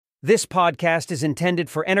This podcast is intended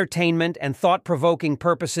for entertainment and thought-provoking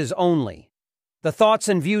purposes only. The thoughts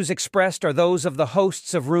and views expressed are those of the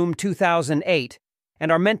hosts of Room 2008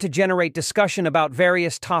 and are meant to generate discussion about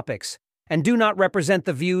various topics and do not represent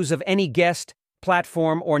the views of any guest,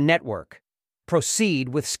 platform, or network. Proceed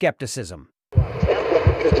with skepticism.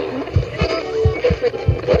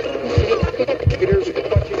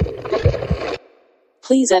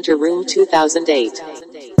 Please enter Room 2008.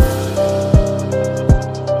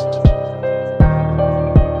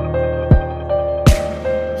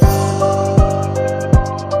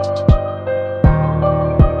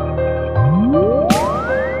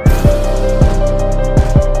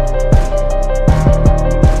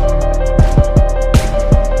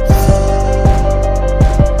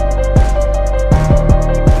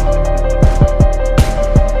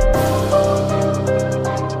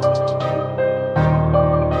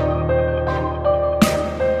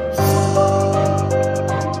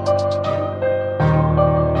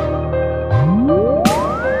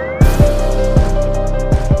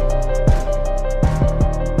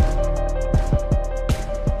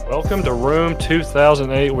 Welcome to Room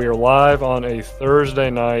 2008. We are live on a Thursday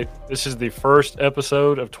night. This is the first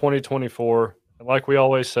episode of 2024. And like we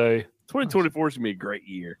always say, 2024 is going to be a great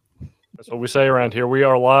year. That's what we say around here. We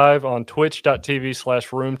are live on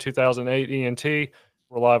twitch.tv/room2008ENT.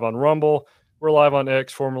 We're live on Rumble. We're live on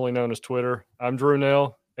X, formerly known as Twitter. I'm Drew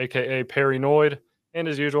Nell, a.k.a. Perry Noyd. And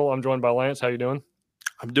as usual, I'm joined by Lance. How you doing?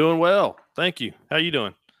 I'm doing well. Thank you. How you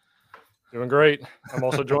doing? Doing great. I'm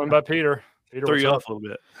also joined by Peter. Peter, Threw what's you up? off a little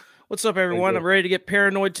bit. What's up, everyone? I'm ready to get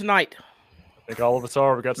paranoid tonight. I think all of us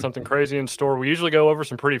are. We got something crazy in store. We usually go over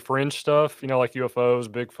some pretty fringe stuff, like UFOs,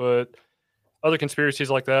 Bigfoot, other conspiracies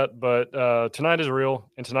like that. But tonight is real,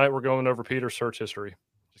 and tonight we're going over Peter's search history.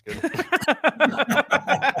 Just kidding.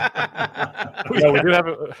 No,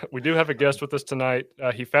 we do have a guest with us tonight.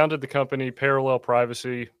 He founded the company Parallel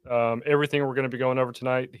Privacy. Everything we're going to be going over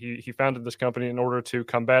tonight, he founded this company in order to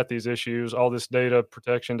combat these issues, all this data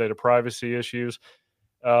protection, data privacy issues.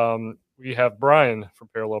 We have Brian from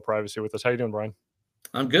Parallel Privacy with us. How you doing, Brian?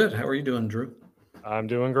 I'm good. How are you doing, Drew? I'm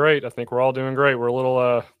doing great. I think we're all doing great. We're a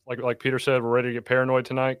little, like Peter said, we're ready to get paranoid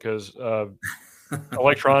tonight because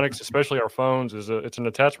electronics, especially our phones, it's an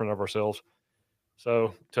attachment of ourselves.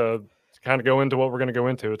 So to kind of go into what we're going to go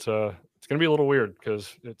into, it's going to be a little weird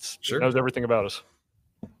because it knows everything about us.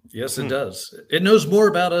 Yes, it does. It knows more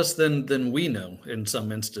about us than we know in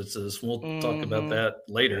some instances. We'll talk about that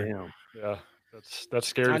later. Yeah. That's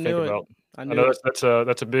scary to think about. I know that's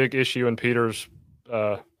a big issue in Peter's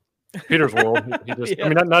world. He just, I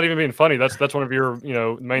mean, not even being funny. That's one of your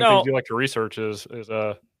main things you like to research is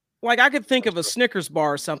like I could think of a Snickers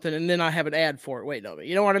bar or something, and then I have an ad for it. Wait a minute,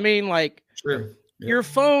 you know what I mean? Like, sure. Yeah. Your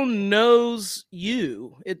phone knows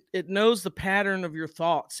you. It knows the pattern of your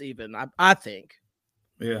thoughts. Even I think.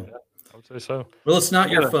 Yeah, I would say so. Well, it's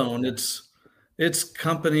not your phone. It's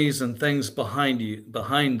companies and things behind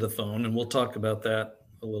the phone, and we'll talk about that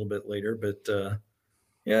a little bit later. But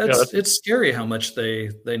it's scary how much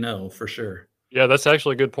they know for sure. Yeah, that's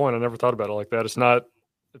actually a good point. I never thought about it like that. It's not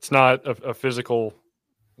a physical,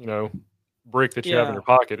 brick that you have in your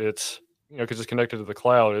pocket. It's because it's connected to the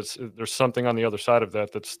cloud. There's something on the other side of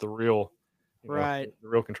that that's the real, right, the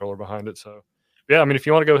real controller behind it. So, yeah, I mean, if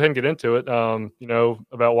you want to go ahead and get into it,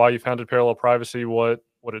 about why you founded Parallel Privacy, what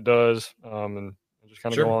it does, and just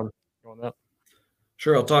kind of go on that.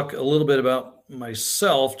 Sure. I'll talk a little bit about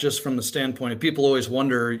myself just from the standpoint of people always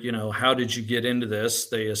wonder, how did you get into this?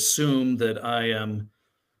 They assume that I am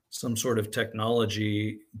some sort of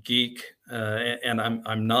technology geek, and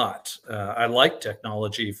I'm not. I like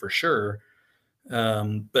technology for sure,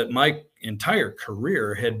 but my entire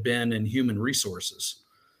career had been in human resources.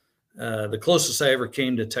 The closest I ever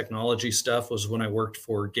came to technology stuff was when I worked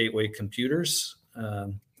for Gateway Computers.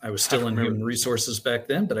 I was still in human resources back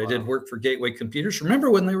then, but I did work for Gateway Computers. Remember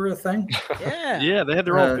when they were a thing? Yeah, they had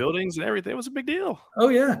their own buildings and everything. It was a big deal. Oh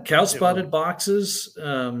yeah, cow-spotted boxes. That's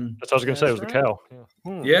what I was going to say. It was the cow.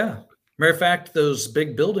 Yeah. Matter of fact, those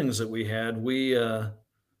big buildings that we had, we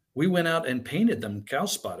went out and painted them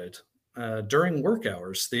cow-spotted during work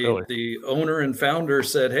hours. The owner and founder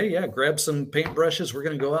said, "Hey, grab some paint brushes. We're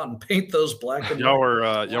going to go out and paint those black and y'all were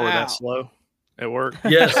that slow at work."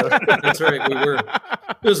 Yes, that's right. We were.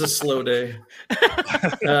 It was a slow day.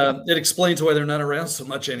 It explains why they're not around so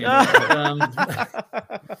much anymore.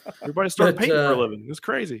 Everybody started painting for a living. It was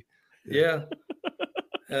crazy. Yeah.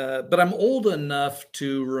 But I'm old enough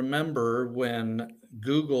to remember when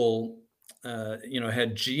Google, had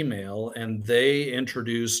Gmail and they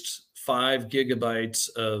introduced 5 gigabytes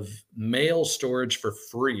of mail storage for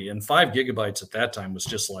free. And 5 gigabytes at that time was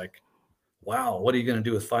just like wow, what are you going to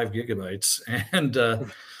do with 5 gigabytes?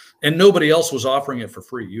 And nobody else was offering it for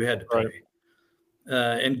free. You had to pay.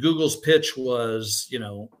 Right. And Google's pitch was,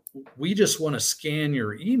 we just want to scan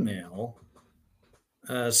your email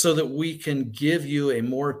so that we can give you a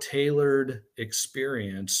more tailored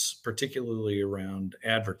experience, particularly around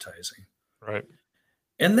advertising. Right.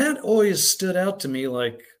 And that always stood out to me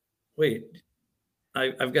like, wait,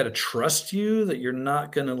 I've got to trust you that you're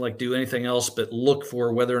not going to like do anything else but look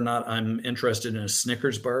for whether or not I'm interested in a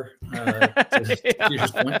Snickers bar. I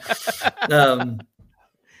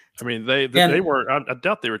mean, they were. I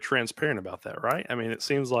doubt they were transparent about that, right? I mean, it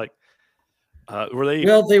seems like were they?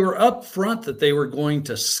 Well, they were upfront that they were going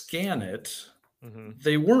to scan it. Mm-hmm.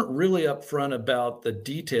 They weren't really upfront about the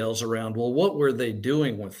details around. Well, what were they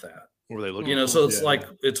doing with that? Were they looking? So it's like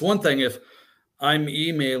it's one thing if I'm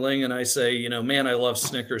emailing and I say, man, I love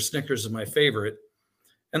Snickers. Snickers is my favorite.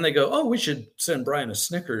 And they go, oh, we should send Brian a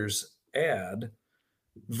Snickers ad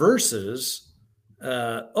versus,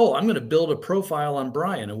 I'm going to build a profile on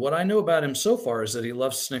Brian. And what I know about him so far is that he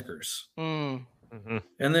loves Snickers. Mm-hmm.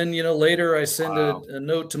 And then, later I send a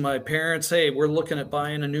note to my parents, hey, we're looking at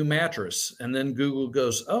buying a new mattress. And then Google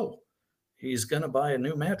goes, oh, he's going to buy a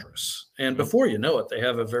new mattress. And before you know it, they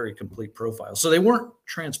have a very complete profile. So they weren't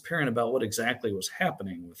transparent about what exactly was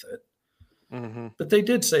happening with it. Mm-hmm. But they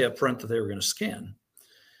did say up front that they were going to scan.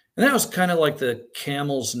 And that was kind of like the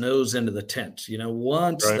camel's nose into the tent.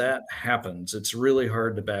 Once that happens, it's really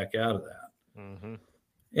hard to back out of that. Mm-hmm.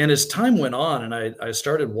 And as time went on and I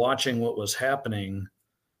started watching what was happening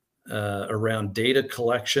around data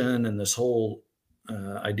collection and this whole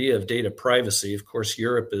idea of data privacy, of course,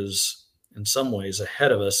 Europe is in some ways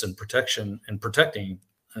ahead of us in protection and protecting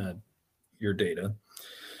your data.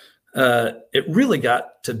 It really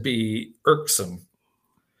got to be irksome,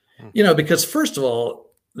 because first of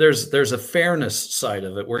all, there's a fairness side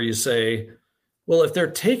of it where you say, well, if they're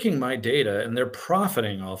taking my data and they're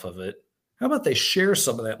profiting off of it, how about they share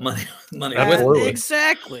some of that money with me?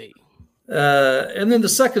 Exactly. And then the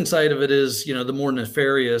second side of it is, the more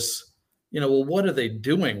nefarious, well, what are they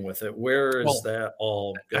doing with it? Where is that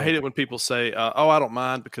all going? I hate it when people say, I don't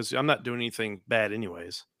mind because I'm not doing anything bad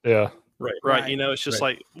anyways. Yeah. Right. It's just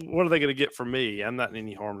like, what are they going to get from me? I'm not in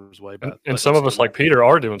any harm's way. But and some of us, like Peter,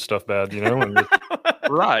 are doing stuff bad, And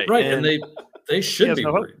right. And they should be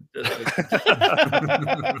worried. In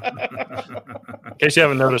case you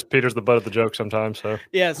haven't noticed, Peter's the butt of the joke sometimes. So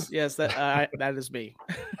yes, that is me.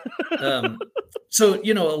 So,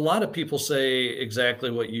 a lot of people say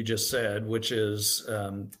exactly what you just said, which is,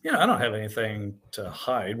 I don't have anything to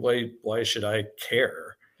hide. Why should I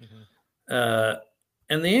care? Mm-hmm.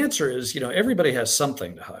 And the answer is, everybody has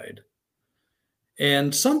something to hide.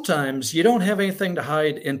 And sometimes you don't have anything to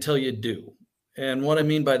hide until you do. And what I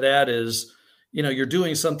mean by that is, you're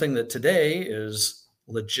doing something that today is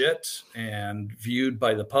legit and viewed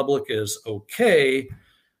by the public as okay.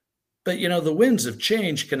 But, the winds of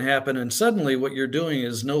change can happen. And suddenly what you're doing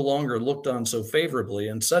is no longer looked on so favorably.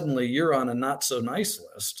 And suddenly you're on a not so nice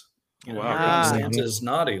list. Santa's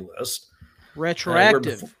naughty list.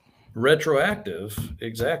 Retroactive. Retroactive.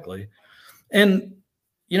 Exactly. And,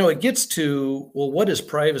 it gets to, well, what is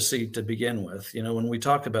privacy to begin with? When we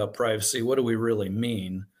talk about privacy, what do we really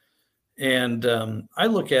mean? And I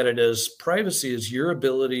look at it as privacy is your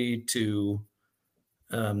ability to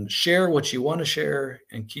share what you want to share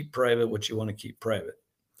and keep private what you want to keep private.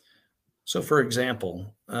 So, for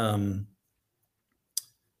example,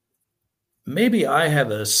 maybe I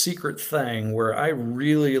have a secret thing where I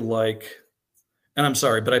really like, and I'm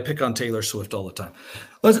sorry, but I pick on Taylor Swift all the time.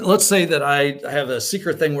 Let's say that I have a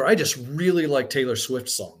secret thing where I just really like Taylor Swift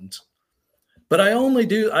songs. But I only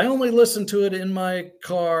listen to it in my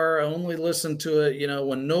car. I only listen to it,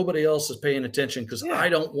 when nobody else is paying attention because I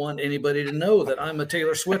don't want anybody to know that I'm a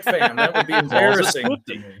Taylor Swift fan. That would be embarrassing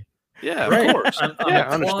to me. Yeah, right. Of course.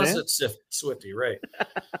 I'm a closet Swiftie, right?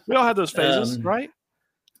 We all have those phases, right?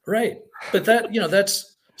 Right. But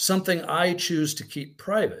that's something I choose to keep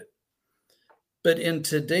private. But in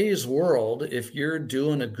today's world, if you're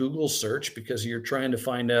doing a Google search because you're trying to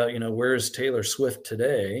find out, where is Taylor Swift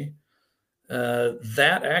today,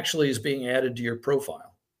 that actually is being added to your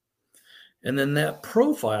profile. And then that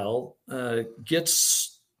profile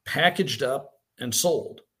gets packaged up and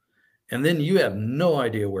sold. And then you have no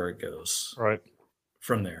idea where it goes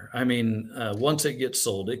from there. I mean, once it gets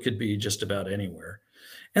sold, it could be just about anywhere.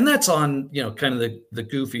 And that's on, kind of the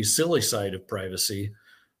goofy, silly side of privacy.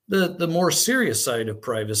 The more serious side of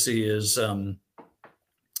privacy is,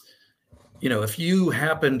 if you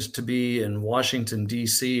happened to be in Washington,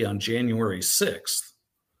 D.C. on January 6th,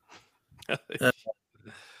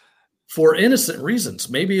 for innocent reasons.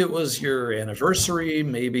 Maybe it was your anniversary.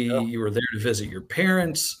 Maybe you were there to visit your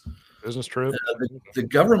parents. Business trip. The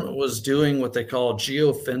government was doing what they call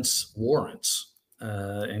geofence warrants,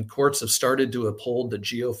 and courts have started to uphold that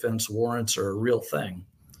geofence warrants are a real thing.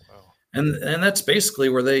 Wow. And that's basically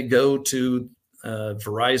where they go to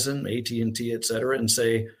Verizon, AT&T, et cetera, and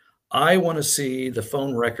say, I want to see the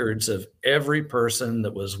phone records of every person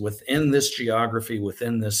that was within this geography,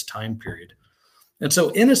 within this time period. And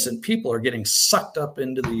so innocent people are getting sucked up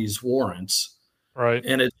into these warrants. Right.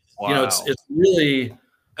 And it's, Wow. it's really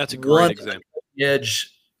That's a one great of example. the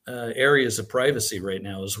edge areas of privacy right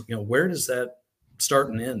now is, where does that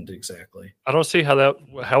start and end exactly? I don't see how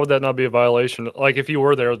would that not be a violation? Like if you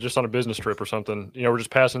were there just on a business trip or something, we're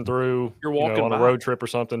just passing through, You're walking on a by. road trip or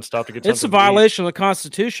something, stop to get something. It's a to eat. violation of the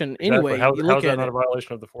Constitution anyway. How you is look that at not it. a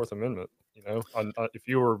violation of the Fourth Amendment? If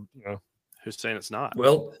you were, Who's saying it's not?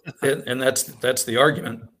 Well, and that's the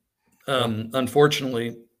argument.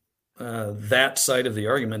 Unfortunately, that side of the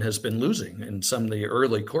argument has been losing in some of the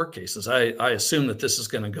early court cases. I assume that this is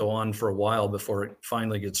going to go on for a while before it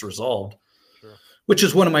finally gets resolved. Sure. Which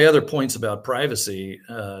is one of my other points about privacy.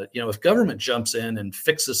 If government jumps in and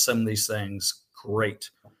fixes some of these things, great,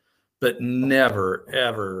 but never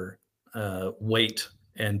ever wait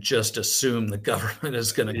and just assume the government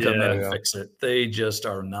is going to come in and fix it. They just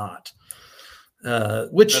are not.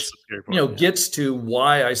 Which That's the scary part, gets to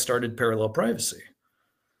why I started Parallel Privacy,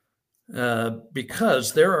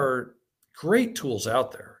 because there are great tools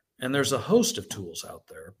out there, and there's a host of tools out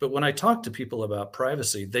there. But when I talk to people about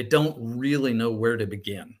privacy, they don't really know where to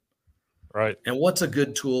begin. right. And what's a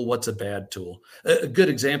good tool? What's a bad tool? A good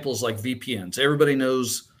example is like VPNs. Everybody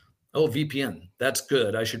knows, VPN, that's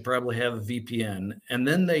good. I should probably have a VPN. And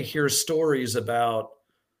then they hear stories about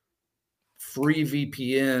free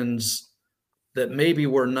VPNs that maybe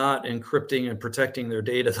were not encrypting and protecting their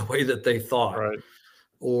data the way that they thought. Right.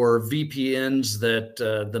 Or VPNs that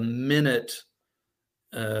the minute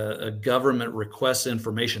a government requests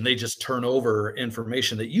information, they just turn over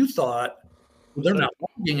information that you thought, they're not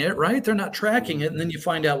logging it, right? They're not tracking it. And then you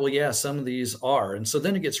find out, some of these are. And so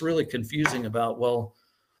then it gets really confusing about,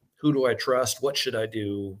 who do I trust? What should I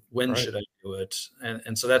do? When should I do it?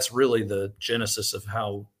 And so that's really the genesis of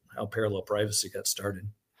how Parallel Privacy got started.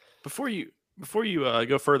 Before you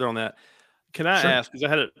go further on that, can I ask, because I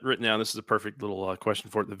had it written down, this is a perfect little question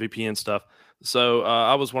for it, the VPN stuff. So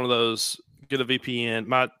I was one of those, get a VPN,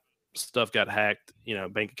 my stuff got hacked,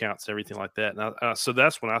 bank accounts and everything like that. And so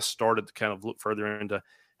that's when I started to kind of look further into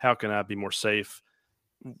how can I be more safe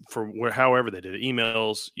for however they did it,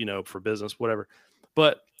 emails, for business, whatever.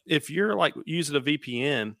 But if you're like using a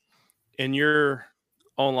VPN and you're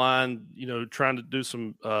online, trying to do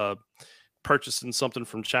some purchasing something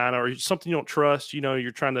from China or something you don't trust,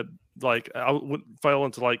 you're trying to I fell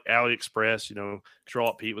into like AliExpress,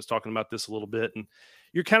 Control Pete was talking about this a little bit, and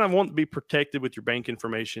you're kind of wanting to be protected with your bank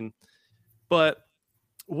information, but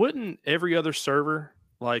wouldn't every other server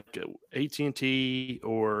like AT&T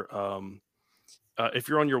or if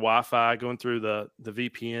you're on your Wi-Fi going through the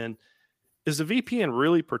VPN, is the VPN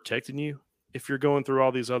really protecting you if you're going through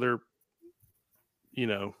all these other,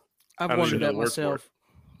 I've wondered that myself.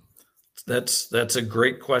 That's a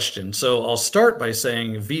great question. So I'll start by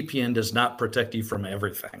saying VPN does not protect you from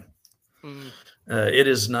everything. It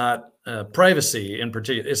is not privacy in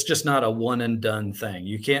particular. It's just not a one and done thing.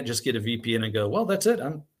 You can't just get a VPN and go, well, that's it.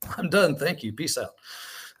 I'm done. Thank you. Peace out.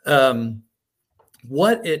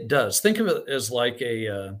 What it does, think of it as like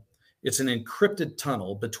it's an encrypted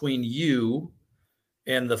tunnel between you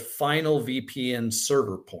and the final VPN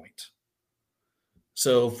server point.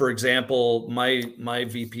 So, for example, my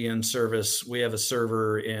VPN service, we have a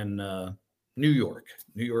server in New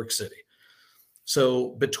York City. So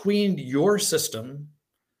between your system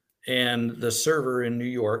and the server in New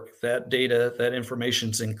York, that data, that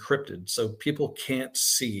information's encrypted. So people can't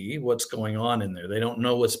see what's going on in there. They don't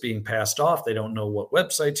know what's being passed off. They don't know what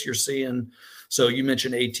websites you're seeing. So you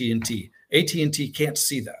mentioned AT&T. AT&T can't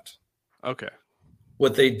see that. Okay.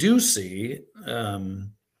 What they do see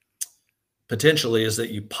potentially is that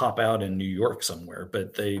you pop out in New York somewhere,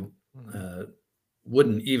 but they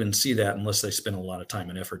wouldn't even see that unless they spend a lot of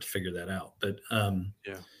time and effort to figure that out. But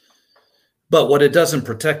but what it doesn't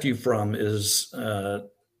protect you from is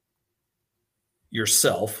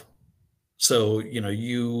yourself. So,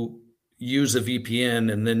 you use a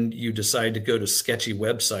VPN and then you decide to go to sketchy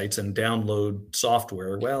websites and download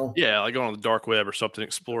software. Well, like going on the dark web or something,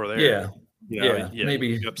 explore there.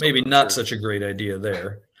 Maybe not such a great idea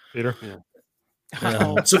there. Peter?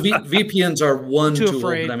 So VPNs are one Too tool,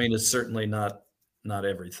 afraid. but I mean, it's certainly not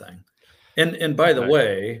everything. And by the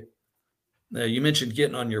way, You mentioned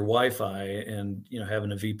getting on your Wi-Fi and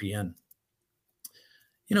having a VPN.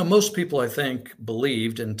 Most people, I think,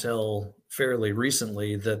 believed until fairly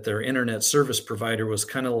recently that their internet service provider was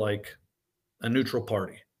kind of like a neutral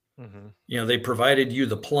party. They provided you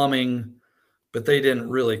the plumbing, but they didn't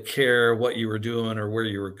really care what you were doing or where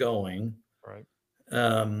you were going. Right.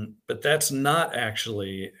 But that's not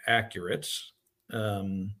actually accurate.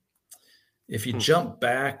 If you jump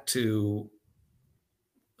back to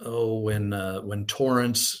when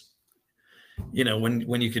torrents,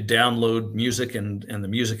 when you could download music and the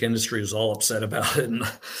music industry was all upset about it, and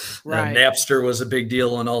Right. Napster was a big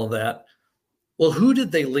deal and all of that. Well, who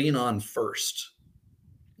did they lean on first?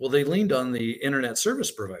 Well, they leaned on the internet service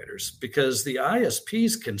providers because the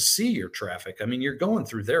ISPs can see your traffic. I mean, you're going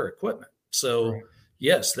through their equipment. So Right.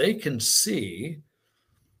 yes, they can see.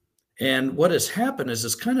 And what has happened is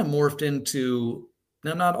it's kind of morphed into,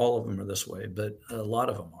 now not all of them are this way, but a lot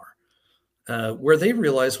of them are, where they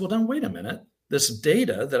realize, well, now wait a minute, this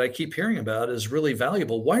data that I keep hearing about is really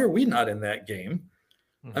valuable. Why are we not in that game?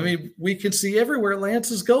 I mean, we can see everywhere Lance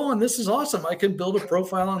is going. This is awesome. I can build a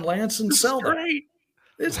profile on Lance and sell that.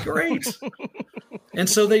 It's great. And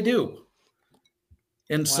so they do.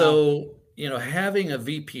 And so, having a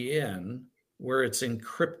VPN where it's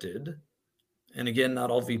encrypted, and again,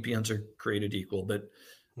 not all VPNs are created equal, but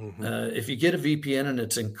if you get a VPN and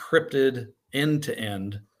it's encrypted end to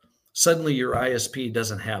end, suddenly your ISP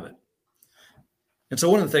doesn't have it. And so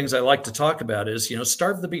one of the things I like to talk about is,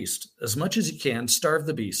 starve the beast. As much as you can, starve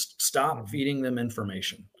the beast. Stop feeding them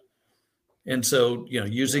information. And so,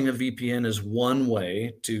 using a VPN is one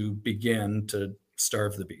way to begin to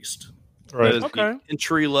starve the beast. Right. That is the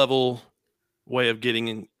entry level way of getting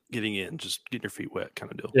in, just getting your feet wet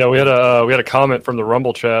kind of deal. Yeah, we had a comment from the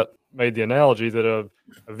Rumble chat made the analogy that a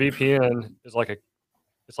VPN is like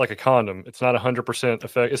a condom. It's not 100%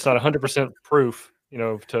 effect. It's not 100% proof,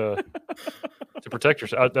 to protect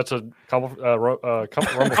yourself. That's a Rumble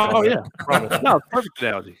comment. Oh yeah, no, perfect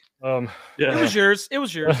analogy. Yeah, It was yours.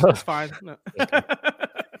 It's fine. No.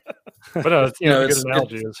 but it's a good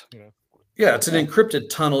analogy is. Yeah, it's an encrypted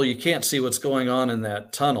tunnel. You can't see what's going on in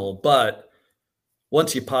that tunnel, but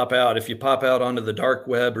once you pop out, if you pop out onto the dark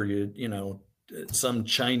web or some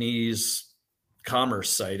Chinese commerce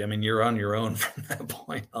site, I mean, you're on your own from that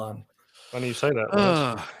point on. Funny you say that.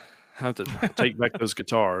 I have to take back those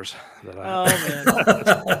guitars. That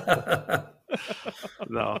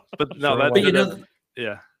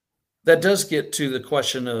that does get to the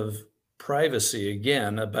question of privacy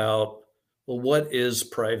again about, well, what is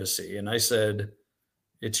privacy? And I said,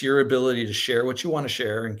 it's your ability to share what you want to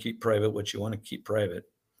share and keep private what you want to keep private.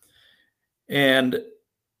 And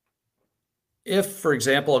if, for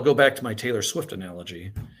example, I'll go back to my Taylor Swift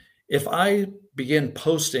analogy. If I begin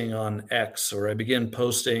posting on X or I begin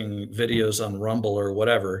posting videos on Rumble or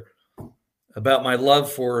whatever about my love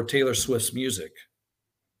for Taylor Swift's music,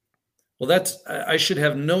 well, I should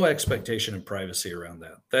have no expectation of privacy around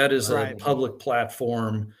that. That is a public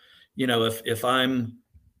platform. If I'm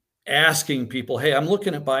asking people, hey, I'm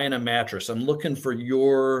looking at buying a mattress, I'm looking for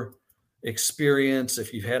your experience,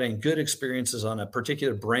 if you've had any good experiences on a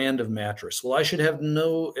particular brand of mattress, well, I should have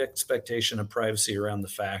no expectation of privacy around the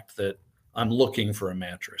fact that I'm looking for a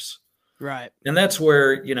mattress. Right. And that's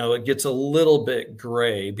where, it gets a little bit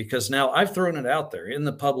gray because now I've thrown it out there in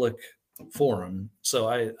the public forum. So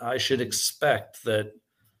I should expect that,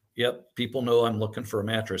 people know I'm looking for a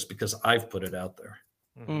mattress because I've put it out there.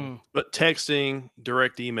 But texting,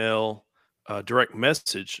 direct email, direct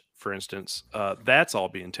message, for instance, that's all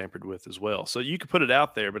being tampered with as well. So you could put it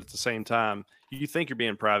out there, but at the same time, you think you're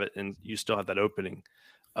being private and you still have that opening.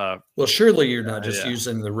 Well, surely you're not just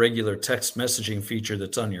using the regular text messaging feature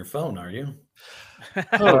that's on your phone, are you?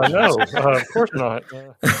 Oh, no, of course not.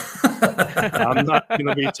 I'm not going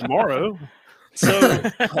to be tomorrow.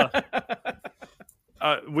 So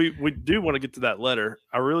we do want to get to that letter.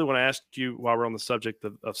 I really want to ask you while we're on the subject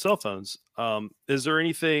of cell phones. Is there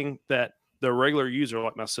anything that the regular user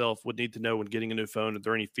like myself would need to know when getting a new phone? Are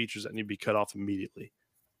there any features that need to be cut off immediately?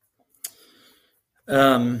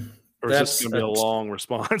 Or is this going to be a long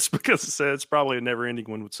response? Because it's probably a never ending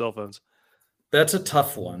one with cell phones. That's a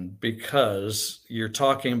tough one because you're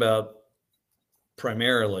talking about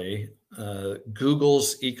primarily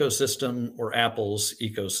Google's ecosystem or Apple's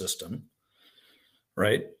ecosystem,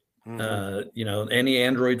 right? Any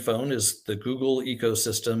Android phone is the Google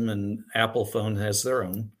ecosystem and Apple phone has their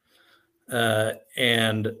own.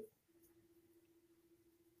 And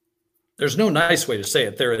there's no nice way to say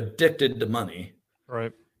it. They're addicted to money.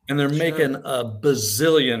 Right. And they're making a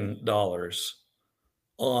bazillion dollars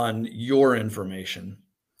on your information.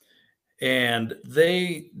 And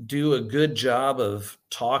they do a good job of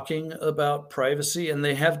talking about privacy, and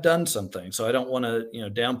they have done something. So I don't want to,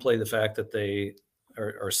 downplay the fact that they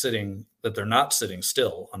they're not sitting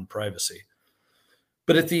still on privacy.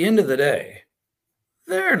 But at the end of the day,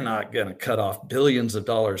 they're not going to cut off billions of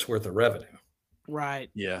dollars worth of revenue. Right.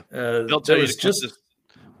 Yeah. They'll tell you to just this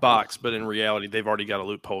box, but in reality, they've already got a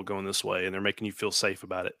loophole going this way, and they're making you feel safe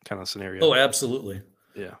about it, kind of scenario. Oh, absolutely.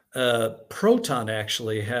 Yeah. Proton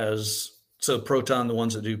actually has, so Proton, the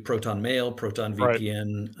ones that do Proton Mail, Proton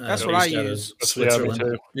VPN. That's what I use.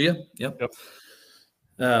 Switzerland. Yeah. Yep.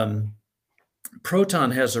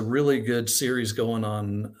 Proton has a really good series going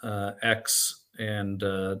on X and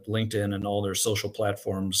LinkedIn and all their social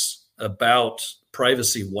platforms about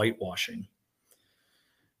privacy whitewashing.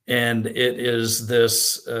 And it is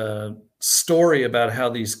this story about how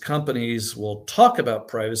these companies will talk about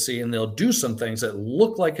privacy and they'll do some things that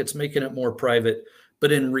look like it's making it more private,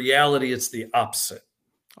 but in reality, it's the opposite.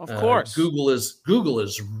 Of course. Google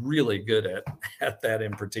is really good at that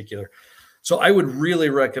in particular. So I would really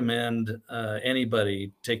recommend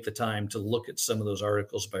anybody take the time to look at some of those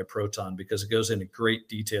articles by Proton, because it goes into great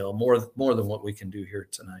detail, more than what we can do here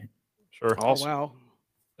tonight. Sure. Awesome.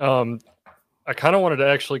 Wow. I kind of wanted to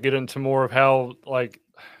actually get into more of how,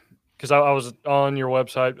 because I was on your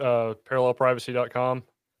website, parallelprivacy.com.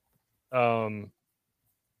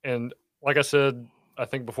 And like I said, I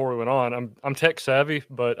think before we went on, I'm tech savvy,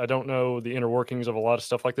 but I don't know the inner workings of a lot of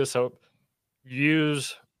stuff like this. So you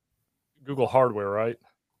use Google hardware, right?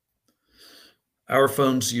 Our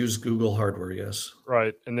phones use Google hardware, yes.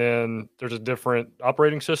 Right. And then there's a different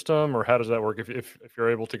operating system, or how does that work? If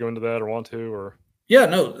you're able to go into that or want to, or. Yeah,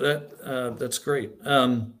 no, that's great.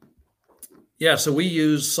 So we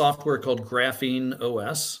use software called Graphene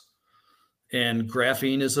OS, and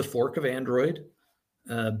Graphene is a fork of Android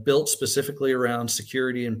built specifically around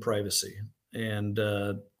security and privacy. And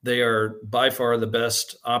they are by far the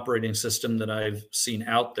best operating system that I've seen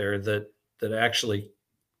out there that actually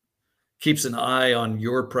keeps an eye on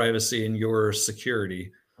your privacy and your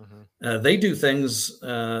security. Mm-hmm. They do things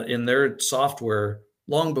in their software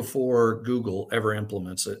long before Google ever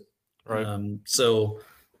implements it. Right. So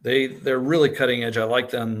they're really cutting edge. I like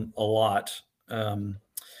them a lot. The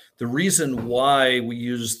reason why we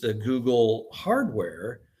use the Google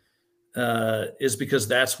hardware is because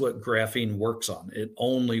that's what Graphene works on. It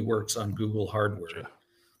only works on Google hardware. Gotcha.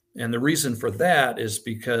 And the reason for that is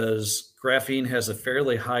because Graphene has a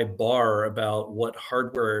fairly high bar about what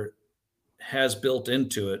hardware has built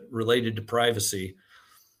into it related to privacy.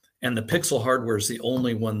 And the Pixel hardware is the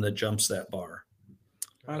only one that jumps that bar.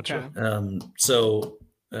 Okay. So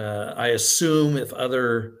I assume if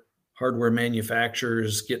other hardware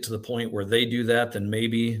manufacturers get to the point where they do that, then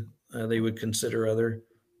maybe they would consider others.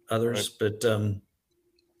 Right. But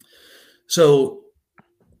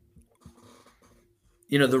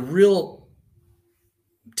the real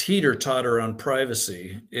teeter-totter on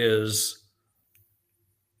privacy is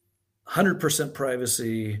 100%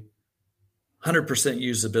 privacy, 100%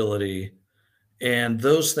 usability, and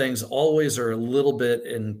those things always are a little bit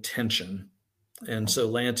in tension. And so,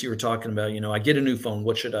 Lance, you were talking about, I get a new phone.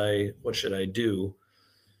 What should I do?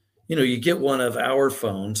 You get one of our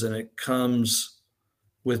phones, and it comes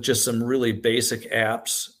with just some really basic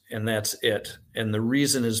apps, and that's it. And the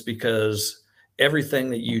reason is because everything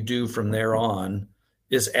that you do from there on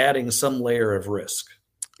is adding some layer of risk.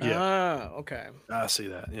 Yeah. Okay. I see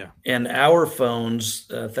that. Yeah. And our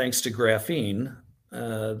phones, thanks to Graphene,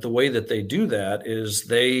 the way that they do that is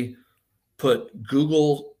they put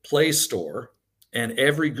Google Play Store and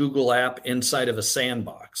every Google app inside of a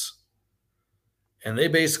sandbox. And they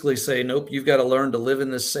basically say, nope, you've got to learn to live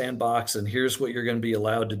in this sandbox, and here's what you're going to be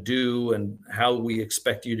allowed to do and how we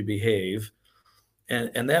expect you to behave.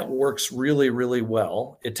 And that works really, really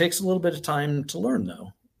well. It takes a little bit of time to learn,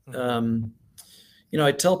 though.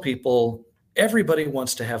 I tell people, everybody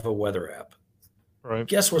wants to have a weather app. Right.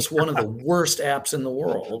 Guess what's one of the worst apps in the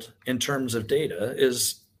world in terms of data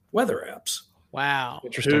is weather apps. Wow.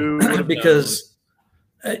 Interesting. Because,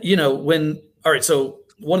 all right, so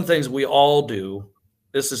one of the things we all do,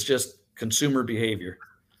 this is just consumer behavior.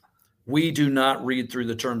 We do not read through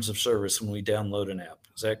the terms of service when we download an app.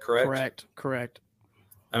 Is that correct? Correct.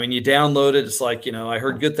 I mean, you download it. It's like, I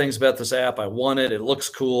heard good things about this app. I want it. It looks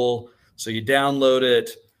cool. So you download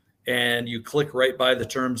it and you click right by the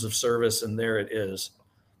terms of service, and there it is.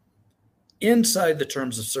 Inside the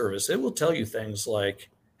terms of service, it will tell you things like,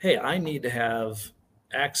 hey, I need to have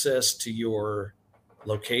access to your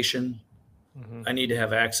location. Mm-hmm. I need to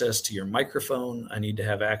have access to your microphone. I need to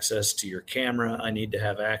have access to your camera. I need to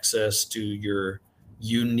have access to your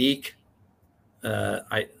unique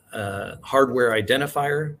hardware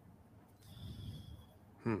identifier.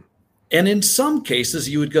 And in some cases,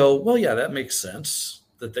 you would go, well, yeah, that makes sense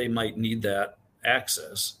that they might need that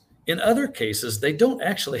access. In other cases, they don't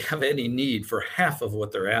actually have any need for half of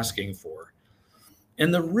what they're asking for.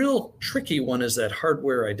 And the real tricky one is that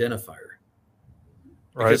hardware identifier.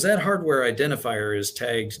 Because that hardware identifier is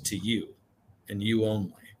tagged to you and you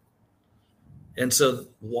only. And so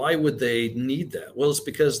why would they need that? Well, it's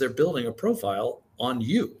because they're building a profile on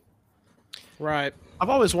you. Right. I've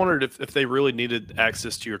always wondered if they really needed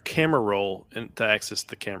access to your camera roll and to access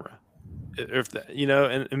the camera. If that,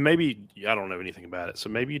 and maybe I don't know anything about it, so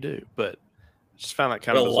maybe you do, but I just found that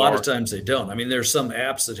kind of bizarre. A lot of times they don't. I mean, there's some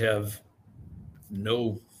apps that have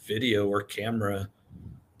no video or camera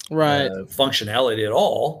functionality at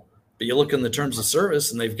all, but you look in the terms of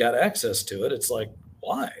service and they've got access to it. It's like,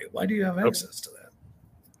 why? Why do you have access to that?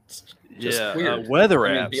 Weather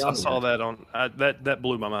apps. I saw that on that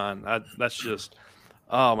blew my mind. That's just,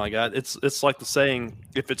 oh my God. It's like the saying,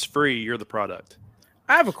 if it's free, you're the product.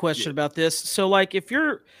 I have a question about this. So like if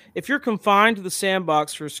you're confined to the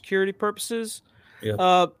sandbox for security purposes,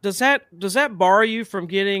 does that bar you from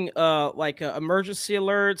getting emergency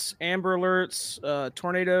alerts, Amber alerts,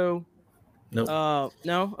 tornado? Nope.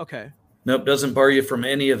 No? Okay. Nope, doesn't bar you from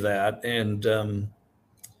any of that. And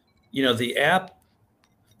the app,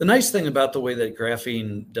 the nice thing about the way that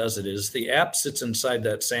Graphene does it is the app sits inside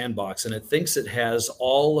that sandbox and it thinks it has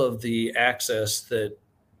all of the access that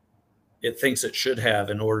it thinks it should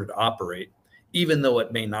have in order to operate, even though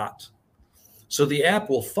it may not. So the app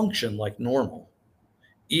will function like normal,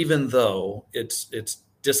 even though it's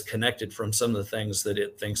disconnected from some of the things that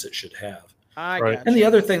it thinks it should have. And the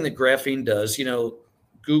other thing that Graphene does,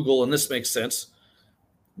 Google, and this makes sense,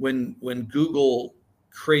 when Google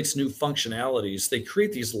creates new functionalities, they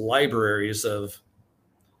create these libraries of,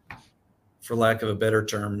 for lack of a better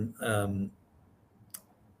term,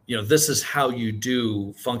 this is how you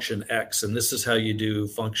do function X and this is how you do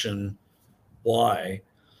function Y.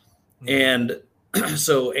 And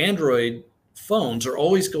so Android phones are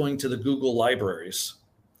always going to the Google libraries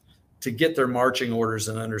to get their marching orders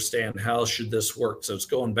and understand how should this work. So it's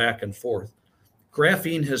going back and forth.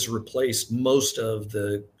 Graphene has replaced most of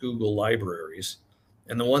the Google libraries,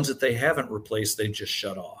 and the ones that they haven't replaced, they just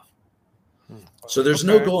shut off. So there's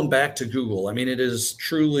no going back to Google. I mean, it is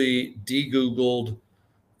truly de-Googled,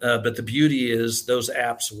 but the beauty is those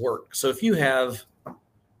apps work. So if you have,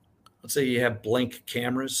 let's say you have Blink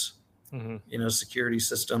cameras, security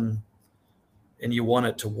system, and you want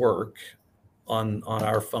it to work on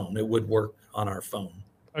our phone, it would work on our phone.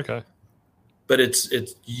 Okay. But it's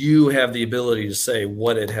you have the ability to say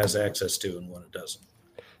what it has access to and what it doesn't.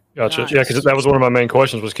 Gotcha. Nice. Yeah, because that was one of my main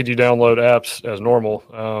questions was, could you download apps as normal?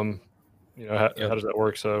 How does that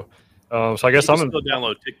work? So I guess I'm still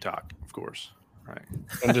download TikTok, of course. Right.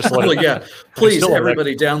 And just please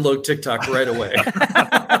everybody download TikTok right away.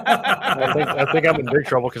 I think I'm in big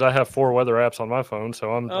trouble because I have 4 weather apps on my phone,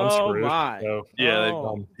 so I'm screwed. My. So,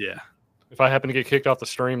 yeah. If I happen to get kicked off the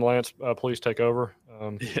stream, Lance, please take over.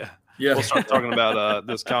 We'll start talking about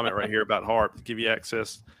this comment right here about HARP. Give you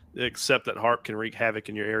access, except that HARP can wreak havoc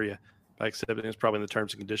in your area by accepting it's probably in the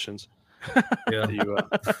terms and conditions. That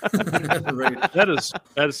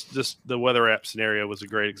is just the weather app scenario was a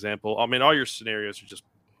great example. I mean, all your scenarios are just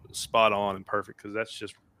spot on and perfect because that's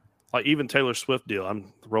just like even Taylor Swift deal.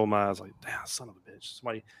 I'm rolling my eyes like, damn, son of a bitch.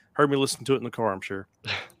 Somebody heard me listen to it in the car, I'm sure.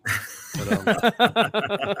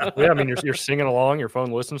 But, I mean, you're singing along. Your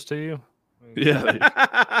phone listens to you.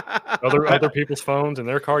 Other people's phones in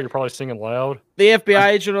their car, you're probably singing loud. The FBI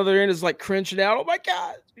agent on the other end is like cringing out. Oh my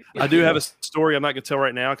God. I do have a story I'm not going to tell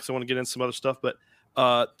right now because I want to get into some other stuff, but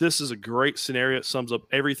this is a great scenario. It sums up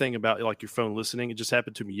everything about like your phone listening. It just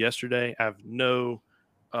happened to me yesterday. I have no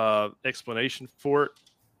explanation for it,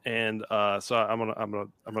 and so I'm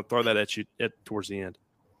gonna throw that at you towards the end.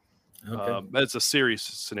 Okay. It's a serious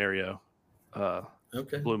scenario.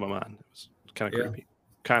 Blew my mind. It was kind of creepy.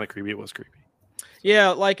 Kind of creepy. It was creepy. Yeah,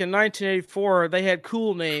 like in 1984, they had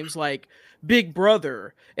cool names like Big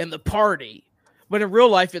Brother and The Party, but in real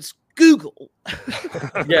life, it's Google.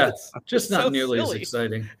 Yes, just not nearly silly. As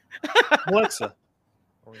exciting. Alexa.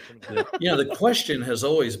 The question has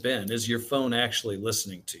always been, is your phone actually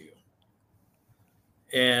listening to you?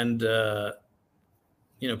 And,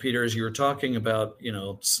 Peter, as you were talking about,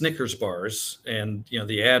 Snickers bars and,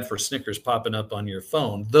 the ad for Snickers popping up on your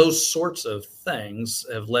phone, those sorts of things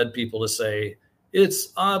have led people to say,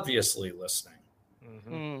 it's obviously listening.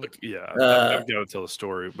 Mm-hmm. I'm going to tell a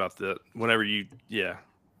story about that whenever you,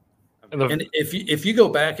 And if you go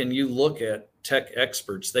back and you look at tech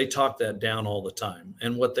experts, they talk that down all the time.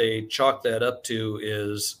 And what they chalk that up to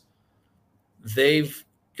is they've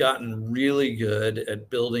gotten really good at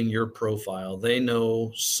building your profile. They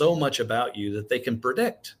know so much about you that they can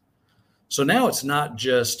predict. So now it's not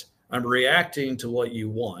just I'm reacting to what you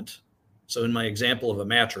want. So in my example of a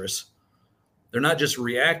mattress, they're not just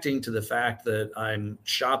reacting to the fact that I'm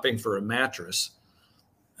shopping for a mattress.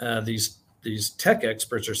 These tech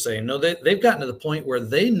experts are saying, no, they've gotten to the point where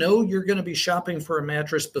they know you're going to be shopping for a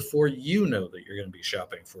mattress before you know that you're going to be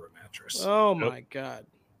shopping for a mattress. Oh my God.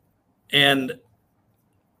 And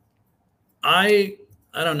I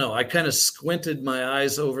don't know. I kind of squinted my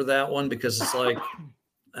eyes over that one because it's like,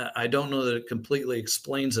 I don't know that it completely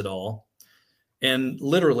explains it all. And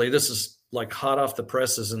literally, this is like hot off the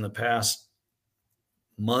presses in the past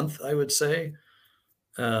month, I would say.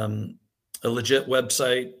 A legit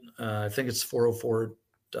website, I think it's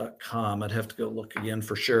 404.com. I'd have to go look again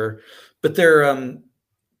for sure. But they're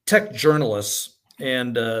tech journalists,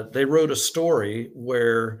 and they wrote a story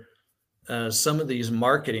where some of these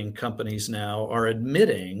marketing companies now are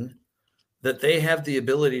admitting that they have the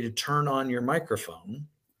ability to turn on your microphone.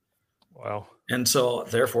 Wow. And so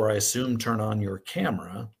therefore I assume turn on your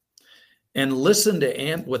camera and listen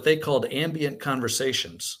to what they called ambient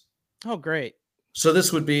conversations. Oh, great. So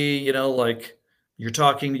this would be, like you're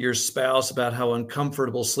talking to your spouse about how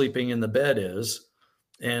uncomfortable sleeping in the bed is.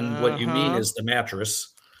 And what you mean is the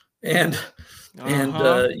mattress. And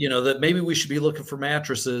that maybe we should be looking for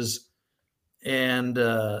mattresses. And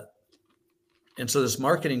so this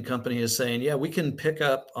marketing company is saying, yeah, we can pick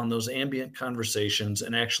up on those ambient conversations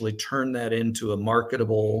and actually turn that into a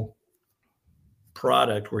marketable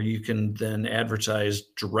product where you can then advertise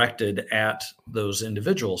directed at those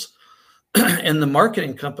individuals. And the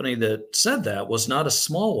marketing company that said that was not a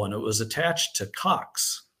small one. It was attached to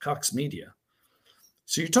Cox Media.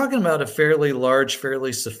 So you're talking about a fairly large,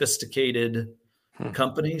 fairly sophisticated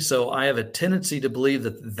company. So I have a tendency to believe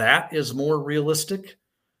that is more realistic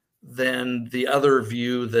than the other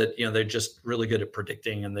view that, they're just really good at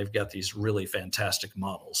predicting and they've got these really fantastic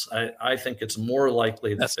models. I think it's more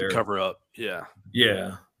likely that they're cover up. Yeah.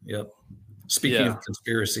 Yeah. Yep. Speaking of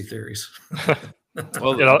conspiracy theories.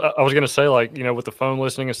 Well, I was going to say, with the phone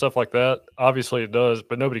listening and stuff like that, obviously it does,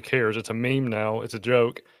 but nobody cares. It's a meme now. It's a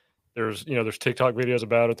joke. There's TikTok videos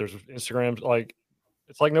about it. There's Instagrams.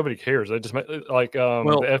 It's like nobody cares. They just make the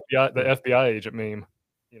FBI agent meme.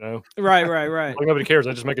 Right. Like nobody cares.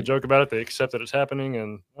 They just make a joke about it. They accept that it's happening,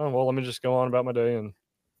 and let me just go on about my day. And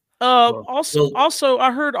also,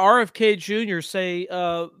 I heard RFK Jr. say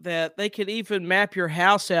that they could even map your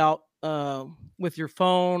house out with your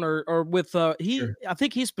phone or with Sure. I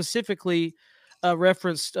think he specifically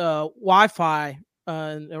referenced Wi-Fi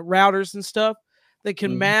routers and stuff that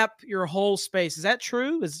can map your whole space. Is that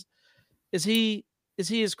true? Is he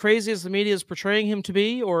as crazy as the media is portraying him to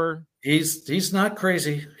be, or? He's not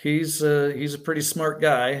crazy. He's a pretty smart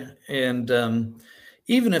guy. And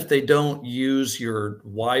even if they don't use your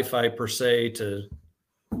Wi-Fi per se to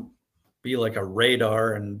be like a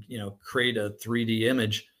radar and, create a 3D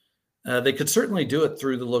image, they could certainly do it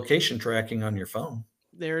through the location tracking on your phone.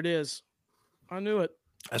 There it is. I knew it.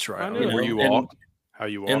 That's right. Where you walk, how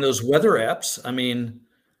you walk. And those weather apps,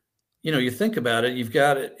 you think about it, you've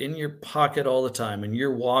got it in your pocket all the time and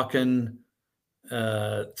you're walking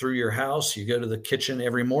through your house. You go to the kitchen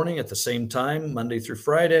every morning at the same time, Monday through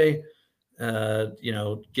Friday,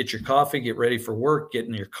 get your coffee, get ready for work, get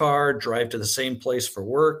in your car, drive to the same place for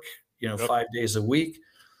work, 5 days a week.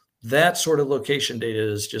 That sort of location data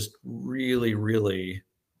is just really, really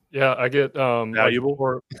I get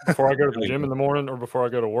valuable. Before I go to the gym in the morning or before I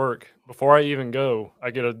go to work, before I even go,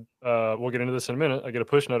 I get we'll get into this in a minute. I get a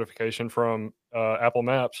push notification from Apple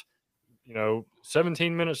Maps,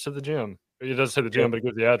 17 minutes to the gym. It doesn't say the gym, but it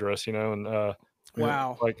gives the address, and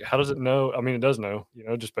wow. How does it know? I mean, it does know,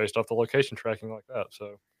 just based off the location tracking like that.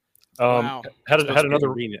 So wow.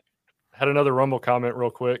 Had another Rumble comment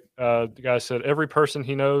real quick. The guy said every person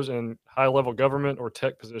he knows in high-level government or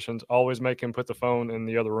tech positions always make him put the phone in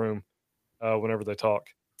the other room whenever they talk.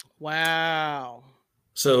 Wow.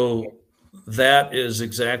 So that is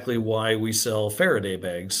exactly why we sell Faraday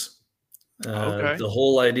bags. The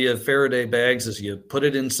whole idea of Faraday bags is you put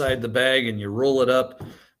it inside the bag and you roll it up,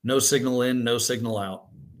 no signal in, no signal out.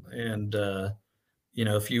 And,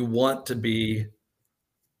 if you want to be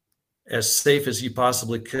as safe as you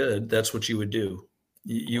possibly could, that's what you would do.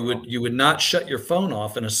 You would not shut your phone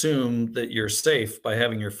off and assume that you're safe by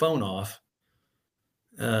having your phone off,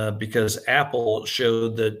 because Apple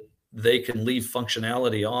showed that they can leave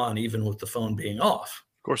functionality on even with the phone being off.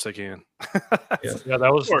 Of course they can. Yeah,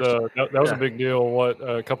 that was a big deal.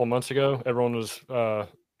 A couple months ago, everyone was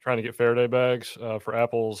trying to get Faraday bags for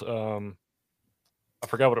Apple's I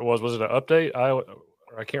forgot what it was. Was it an update?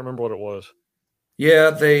 I can't remember what it was.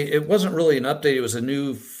 Yeah, it wasn't really an update. It was a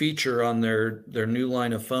new feature on their new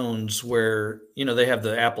line of phones where, they have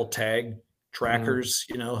the Apple Tag trackers,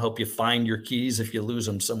 help you find your keys if you lose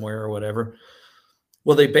them somewhere or whatever.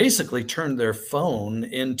 Well, they basically turned their phone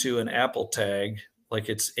into an Apple Tag, like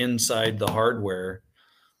it's inside the hardware.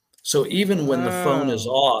 So even when the phone is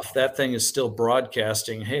off, that thing is still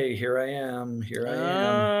broadcasting, hey, here I am.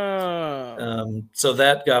 So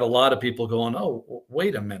that got a lot of people going, oh,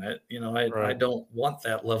 wait a minute. I don't want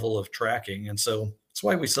that level of tracking. And so that's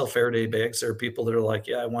why we sell Faraday bags. There are people that are like,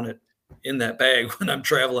 yeah, I want it in that bag when I'm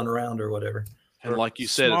traveling around or whatever. And like you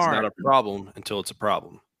said, it's not a problem until it's a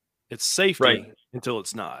problem. It's safety until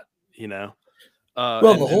it's not, Well,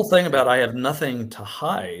 the whole thing about I have nothing to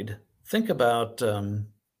hide. Think about, this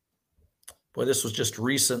was just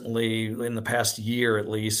recently, in the past year at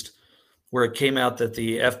least, where it came out that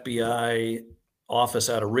the FBI office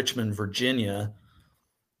out of Richmond, Virginia,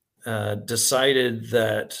 decided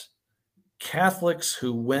that Catholics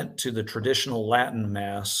who went to the traditional Latin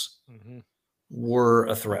Mass were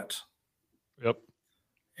a threat. Yep.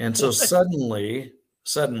 And so suddenly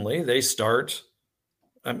they start,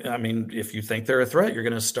 I mean, if you think they're a threat, you're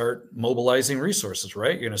going to start mobilizing resources,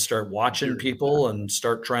 right? You're going to start watching people and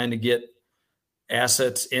start trying to get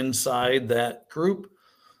assets inside that group.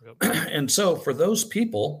 Yep. And so for those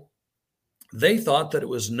people, they thought that it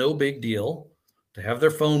was no big deal to have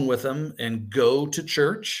their phone with them and go to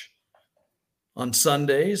church on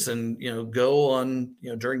Sundays and, go on,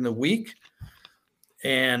 during the week.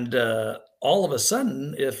 And all of a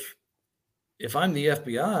sudden, if I'm the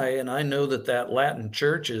FBI and I know that Latin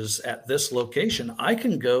church is at this location, I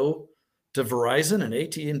can go to Verizon and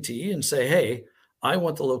AT&T and say, hey, I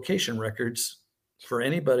want the location records for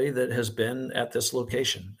anybody that has been at this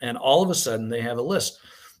location. And all of a sudden they have a list.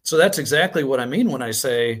 So that's exactly what I mean when I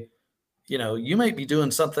say, you might be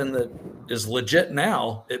doing something that is legit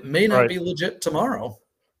now. It may not be legit tomorrow.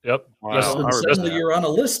 Yep. Wow. Suddenly you're on a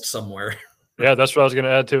list somewhere. Yeah, that's what I was going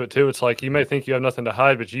to add to it too. It's like you may think you have nothing to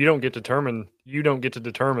hide, but you don't get to determine,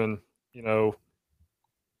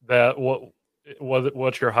 that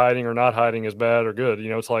what you're hiding or not hiding is bad or good.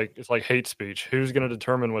 It's like hate speech. Who's going to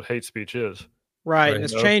determine what hate speech is? Right. And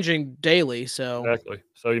it's changing daily. So exactly.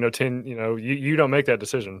 So, you don't make that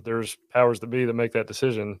decision. There's powers that be that make that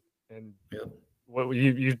decision. And what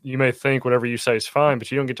you may think whatever you say is fine, but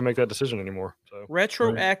you don't get to make that decision anymore. So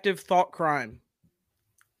retroactive thought crime.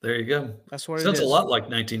 There you go. That's what it sounds is. a lot like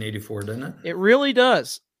 1984, doesn't it? It really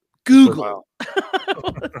does. Google.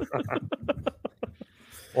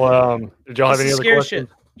 Well, did y'all have any other questions?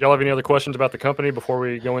 Did y'all have any other questions about the company before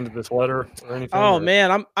we go into this letter or anything? Oh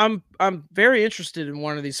man, I'm very interested in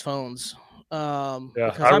one of these phones. I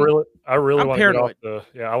really want to get off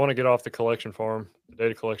I want to get off the collection farm, the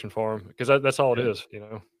data collection farm, because that's all it is.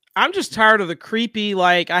 I'm just tired of the creepy,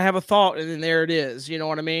 like I have a thought and then there it is. You know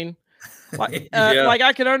what I mean? Like, like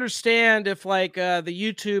I can understand if the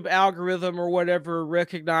YouTube algorithm or whatever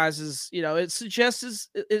recognizes, it suggests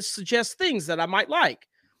things that I might like.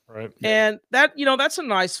 Right. And that, that's a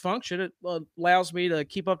nice function. It allows me to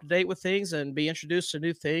keep up to date with things and be introduced to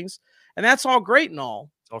new things. And that's all great and all.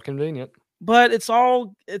 It's all convenient. But it's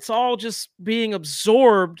all just being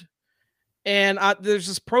absorbed. And there's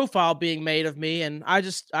this profile being made of me. And I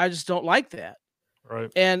just don't like that.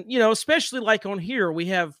 Right. And, especially like on here, we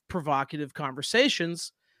have provocative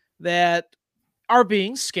conversations that are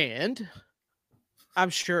being scanned, I'm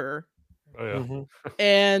sure. Oh, yeah. Mm-hmm.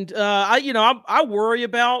 And, I worry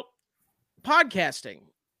about podcasting.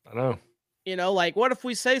 I know. Like what if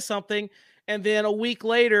we say something and then a week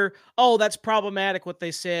later, oh, that's problematic what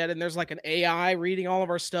they said. And there's like an AI reading all of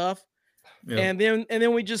our stuff. Yeah. And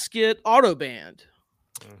then we just get auto banned.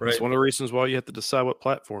 Right. It's one of the reasons why you have to decide what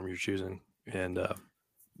platform you're choosing. And,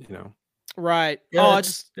 right. Yeah,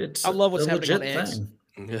 I love what's happening on X.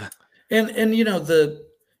 Yeah. And, you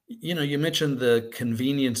mentioned the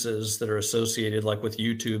conveniences that are associated like with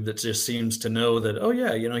YouTube that just seems to know that, oh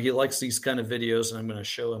yeah, he likes these kind of videos and I'm going to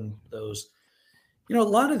show him those. A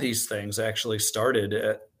lot of these things actually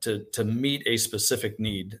started to meet a specific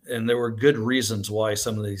need. And there were good reasons why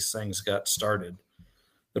some of these things got started.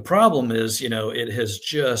 The problem is, it has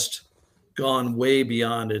just gone way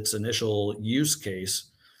beyond its initial use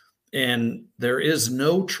case, and there is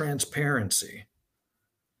no transparency.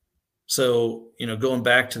 So, going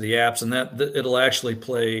back to the apps, and that it'll actually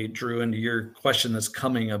play, Drew, into your question that's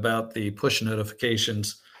coming about the push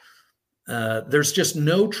notifications. There's just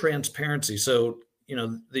no transparency. So,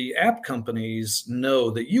 the app companies know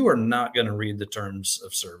that you are not going to read the terms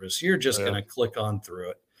of service. You're just going to click on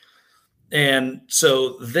through it. And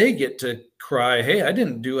so they get to cry, hey, I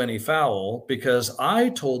didn't do any foul because I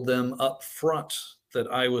told them up front that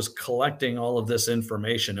I was collecting all of this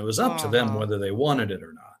information. It was up to them whether they wanted it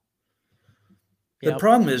or not. The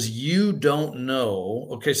problem is you don't know.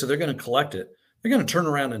 Okay, so they're going to collect it. They're going to turn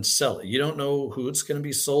around and sell it. You don't know who it's going to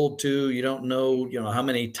be sold to. You don't know, how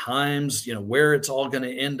many times, where it's all going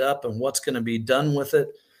to end up and what's going to be done with it.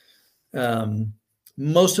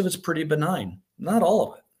 Most of it's pretty benign, not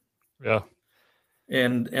all of it. Yeah.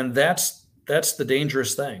 And that's the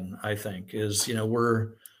dangerous thing, I think, is,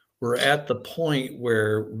 we're at the point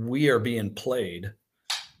where we are being played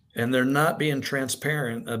and they're not being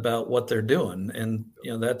transparent about what they're doing. And,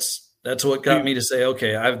 that's what got me to say,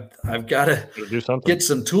 okay, I've got to do something. Get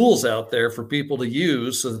some tools out there for people to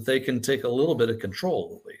use so that they can take a little bit of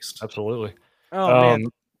control at least. Absolutely. Oh man,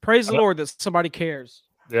 praise the Lord that somebody cares.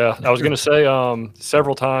 Yeah, I was going to say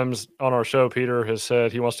several times on our show, Peter has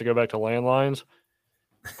said he wants to go back to landlines,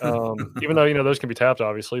 even though, those can be tapped,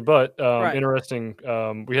 obviously. But Right. Interesting,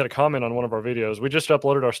 we had a comment on one of our videos. We just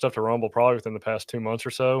uploaded our stuff to Rumble probably within the past 2 months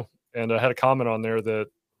or so, and I had a comment on there that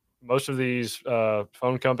most of these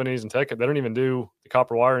phone companies and tech, they don't even do the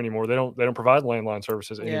copper wire anymore. They don't provide landline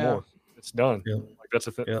services anymore. It's done. Yeah. Like that's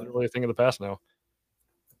really a thing of the past now.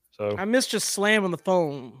 So I miss just slamming the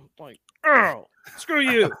phone, like, oh, screw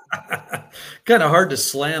you. Kind of hard to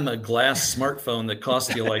slam a glass smartphone that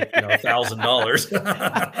costs you like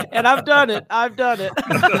 $1,000. And I've done it.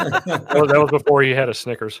 that was before he had a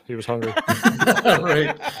Snickers. He was hungry.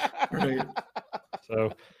 Right.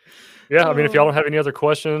 So, yeah, I mean, if y'all don't have any other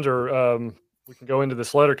questions, or we can go into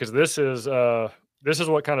this letter, because this is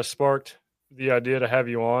what kind of sparked the idea to have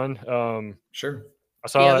you on. Sure. I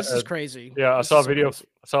saw. This is crazy. Yeah, I saw a video.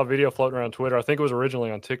 I saw a video floating around Twitter. I think it was originally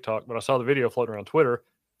on TikTok, but I saw the video floating around Twitter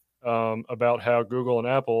about how Google and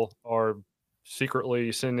Apple are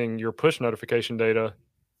secretly sending your push notification data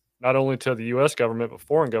not only to the U.S. government but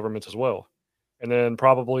foreign governments as well. And then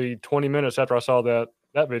probably 20 minutes after I saw that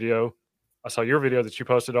video, I saw your video that you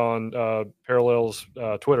posted on Parallel's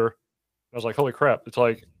Twitter. I was like, holy crap! It's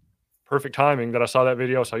like perfect timing that I saw that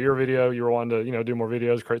video. I saw your video. You were wanting to, do more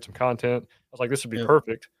videos, create some content. I was like, this would be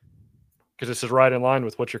perfect because this is right in line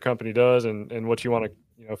with what your company does and what you want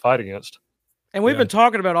to, fight against. And we've been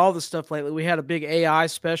talking about all this stuff lately. We had a big AI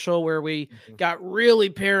special where we got really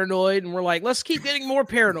paranoid, and we're like, let's keep getting more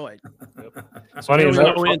paranoid. Funny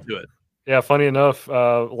enough, into it. Yeah, funny enough,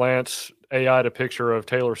 Lance AI'd a picture of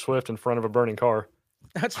Taylor Swift in front of a burning car.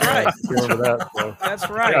 That's right. Remember that? So, that's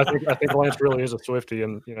right. I think Lance really is a Swiftie,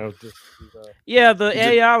 and the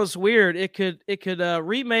AI was weird. It could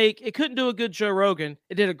remake. It couldn't do a good Joe Rogan.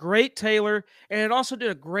 It did a great Taylor, and it also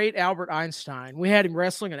did a great Albert Einstein. We had him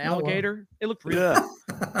wrestling an alligator. Wow. It looked really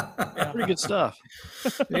good. Pretty good stuff.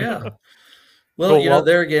 Yeah. Well,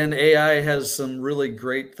 there again, AI has some really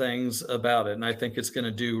great things about it, and I think it's going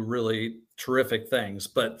to do really terrific things.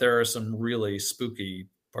 But there are some really spooky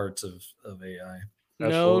parts of AI.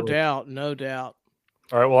 Absolutely. No doubt.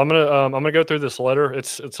 All right. Well, I'm gonna go through this letter.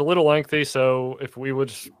 It's a little lengthy, so if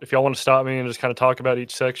y'all want to stop me and just kind of talk about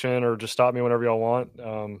each section, or just stop me whenever y'all want.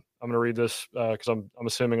 I'm gonna read this because I'm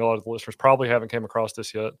assuming a lot of the listeners probably haven't came across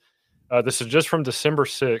this yet. This is just from December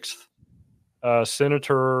 6th.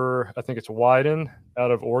 Senator, I think it's Wyden out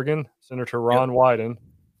of Oregon. Senator Ron Wyden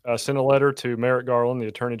sent a letter to Merrick Garland, the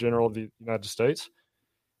Attorney General of the United States.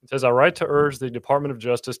 It says, I write to urge the Department of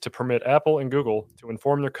Justice to permit Apple and Google to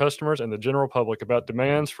inform their customers and the general public about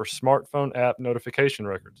demands for smartphone app notification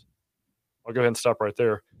records. I'll go ahead and stop right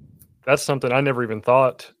there. That's something I never even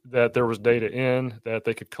thought that there was data in that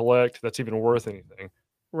they could collect that's even worth anything.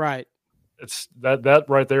 Right. It's that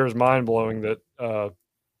right there is mind blowing. That I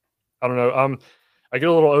don't know. I get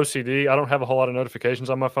a little OCD. I don't have a whole lot of notifications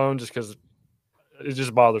on my phone just because it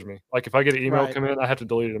just bothers me. Like if I get an email come in, I have to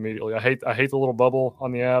delete it immediately. I hate the little bubble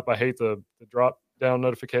on the app. I hate the drop down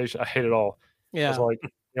notification. I hate it all. Yeah. It's like,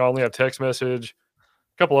 I only have text message,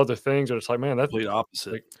 a couple other things, but it's like, man, that's complete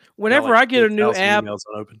opposite. Like, whenever I get a new app,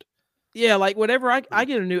 unopened. Yeah, like whenever I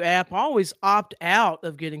get a new app, I always opt out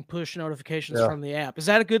of getting push notifications from the app. Is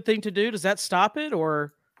that a good thing to do? Does that stop it,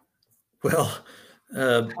 or? Well,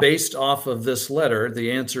 based off of this letter,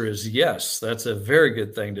 the answer is yes. That's a very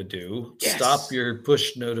good thing to do. Yes. Stop your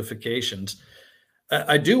push notifications.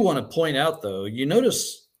 I do want to point out, though, you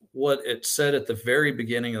notice what it said at the very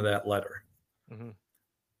beginning of that letter. Mm-hmm.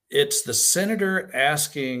 It's the senator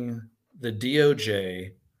asking the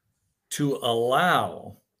DOJ to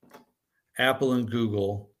allow Apple and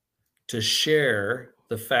Google to share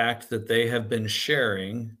the fact that they have been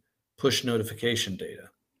sharing push notification data.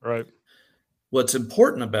 Right. what's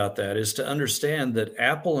important about that is to understand that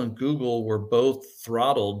Apple and Google were both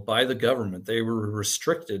throttled by the government. They were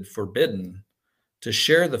restricted, forbidden to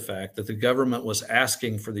share the fact that the government was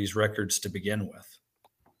asking for these records to begin with.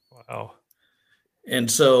 Wow. And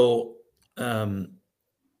so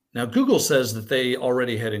now Google says that they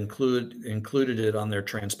already had included it on their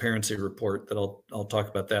transparency report. That I'll talk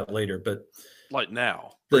about that later. But like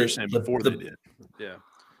now, you're saying before they did.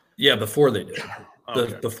 Yeah, before they did.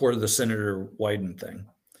 Before the Senator Wyden thing.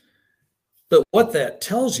 But what that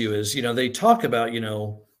tells you is, they talk about,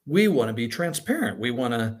 we want to be transparent. We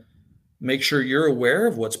want to make sure you're aware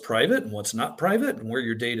of what's private and what's not private and where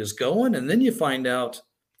your data is going. And then you find out,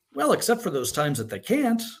 well, except for those times that they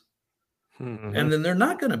can't, and then they're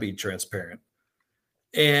not going to be transparent.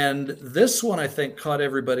 And this one, I think, caught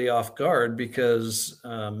everybody off guard because,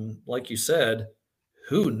 like you said,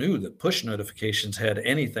 who knew that push notifications had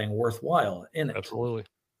anything worthwhile in it? Absolutely.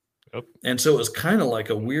 Yep. And so it was kind of like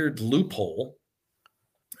a weird loophole.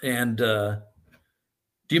 And do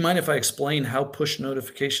you mind if I explain how push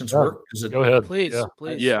notifications work? Go ahead. Please.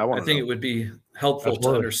 Yeah, I think it would be helpful to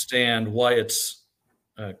understand why it's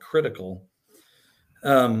critical.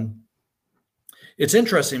 It's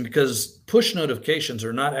interesting because push notifications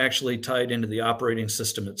are not actually tied into the operating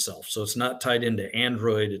system itself. So it's not tied into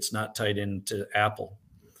Android. It's not tied into Apple.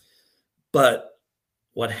 But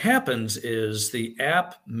what happens is the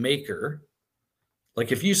app maker,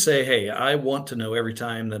 like if you say, hey, I want to know every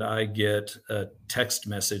time that I get a text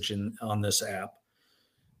message on this app,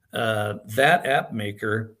 that app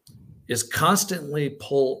maker is constantly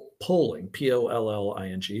polling,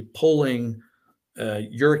 P-O-L-L-I-N-G, polling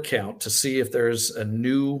your account to see if there's a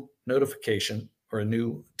new notification or a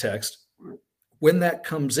new text. When that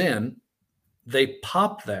comes in, they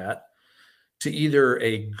pop that to either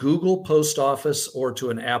a Google post office or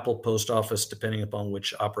to an Apple post office, depending upon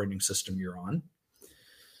which operating system you're on.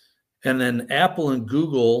 And then Apple and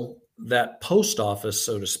Google, that post office,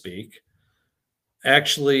 so to speak,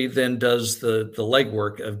 actually then does the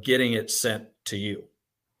legwork of getting it sent to you.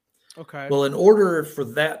 Okay. Well, in order for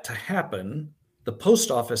that to happen, the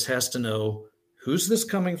post office has to know who's this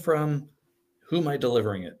coming from, who am I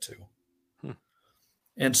delivering it to?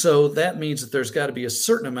 And so that means that there's got to be a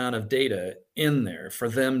certain amount of data in there for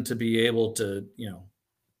them to be able to,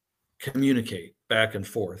 communicate back and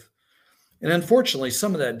forth. And unfortunately,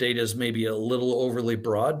 some of that data is maybe a little overly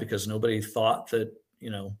broad because nobody thought that,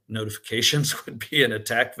 notifications would be an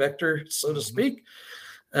attack vector, so to speak.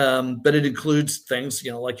 But it includes things,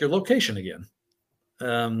 like your location again.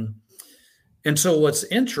 And so what's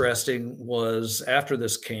interesting was after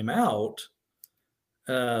this came out,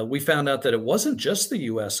 we found out that it wasn't just the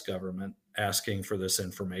U.S. government asking for this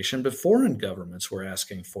information, but foreign governments were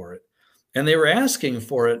asking for it. And they were asking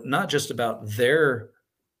for it not just about their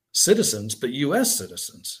citizens, but U.S.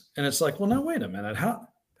 citizens. And it's like, well, now, wait a minute.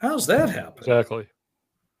 How's that happen? Exactly.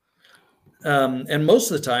 And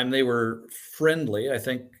most of the time they were friendly.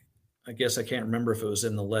 I guess I can't remember if it was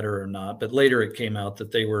in the letter or not, but later it came out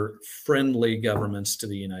that they were friendly governments to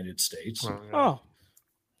the United States. Oh,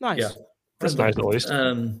 nice. Yeah. That's nice, at least.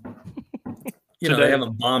 They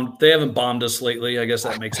haven't bombed us lately. I guess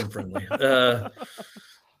that makes them friendly.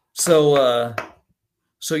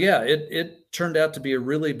 So yeah, it turned out to be a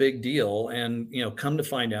really big deal. And, come to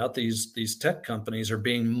find out these tech companies are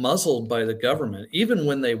being muzzled by the government, even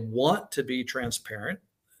when they want to be transparent,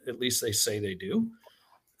 at least they say they do.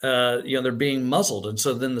 They're being muzzled. And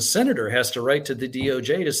so then the senator has to write to the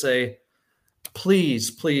DOJ to say, please,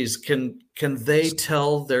 can they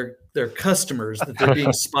tell their customers that they're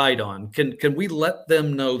being spied on? Can we let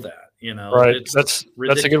them know that? Right. That's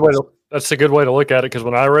a good way to. That's a good way to look at it, because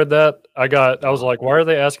when I read that, I was like, why are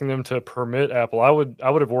they asking them to permit Apple? I would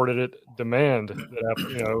have worded it demand that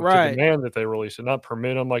Apple, right. to demand that they release it, not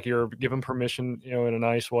permit them like you're giving permission, in a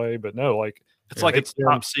nice way, but no, like it's like it's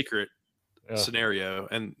top secret scenario,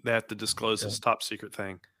 and they have to disclose this top secret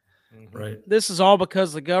thing. Right. This is all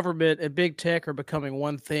because the government and big tech are becoming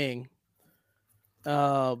one thing.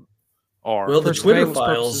 Well, the Twitter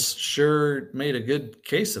files sure made a good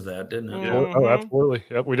case of that, didn't it? Mm-hmm. Oh, absolutely.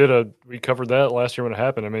 Yep. We covered that last year when it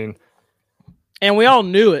happened. I mean, and we all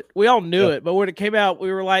knew it. It, but when it came out,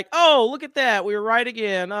 we were like, "Oh, look at that! We were right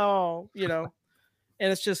again." Oh, And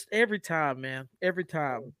it's just every time, man. Every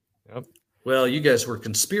time. Yep. Well, you guys were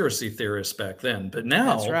conspiracy theorists back then, but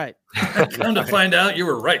now that's right. Come to find out, you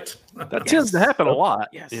were right. That tends to happen a lot.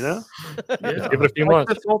 Yes. Yeah. Give it a few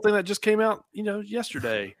months. This whole thing that just came out,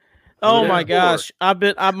 yesterday. Oh my gosh.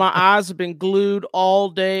 My eyes have been glued all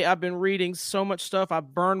day. I've been reading so much stuff. I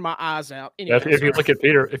burned my eyes out. Anyway, if you look at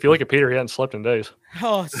Peter, he hadn't slept in days.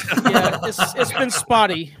 Oh, it's been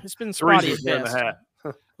spotty. It's been spotty at best.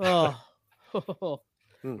 Oh.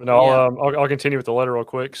 No, I'll continue with the letter real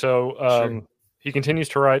quick. So he continues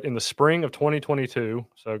to write, in the spring of 2022,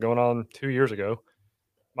 so going on 2 years ago,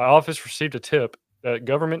 my office received a tip that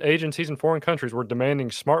government agencies in foreign countries were demanding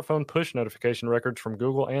smartphone push notification records from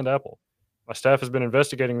Google and Apple. My staff has been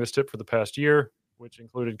investigating this tip for the past year, which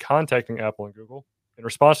included contacting Apple and Google. In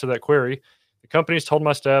response to that query, the companies told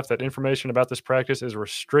my staff that information about this practice is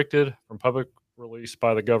restricted from public release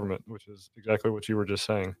by the government, which is exactly what you were just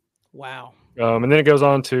saying. Wow. And then it goes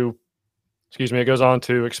on to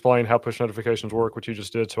explain how push notifications work, which you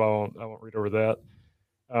just did, so I won't read over that.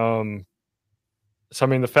 So, I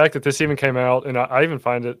mean, the fact that this even came out, and I even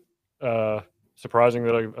find it surprising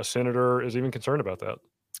that a senator is even concerned about that.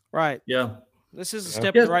 Right. Yeah. This is a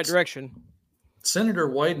step in the right direction. Senator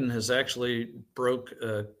Wyden has actually broke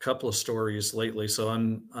a couple of stories lately, so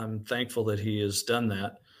I'm thankful that he has done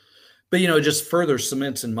that. But, it just further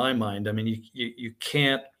cements in my mind. I mean, you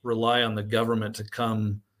can't rely on the government to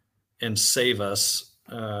come and save us,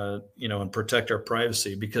 and protect our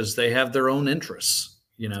privacy, because they have their own interests,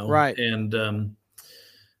 Right. And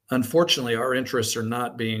unfortunately, our interests are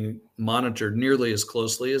not being monitored nearly as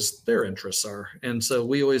closely as their interests are. And so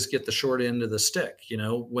we always get the short end of the stick.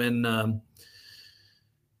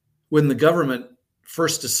 When the government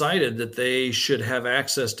first decided that they should have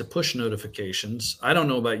access to push notifications, I don't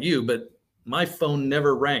know about you, but my phone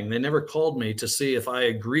never rang. They never called me to see if I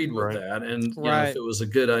agreed with that and if it was a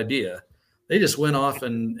good idea. They just went off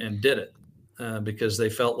and did it because they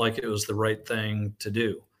felt like it was the right thing to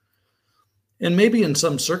do. And maybe in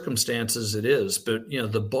some circumstances it is, but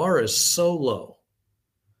the bar is so low.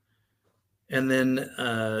 And then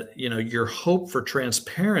your hope for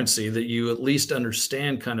transparency, that you at least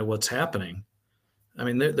understand kind of what's happening. I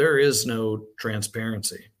mean, there is no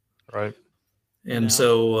transparency. Right. And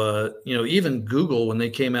so, even Google, when they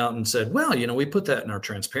came out and said, well, we put that in our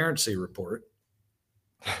transparency report.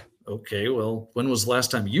 Okay, well, when was the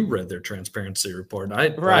last time you read their transparency report?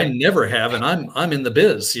 I never have, and I'm in the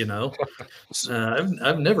biz,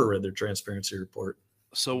 I've never read their transparency report.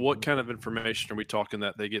 So what kind of information are we talking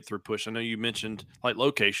that they get through push? I know you mentioned like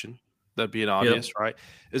location. That'd be an obvious, right?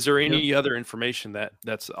 Is there any other information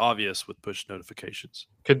that's obvious with push notifications?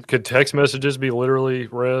 Could text messages be literally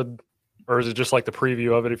read, or is it just like the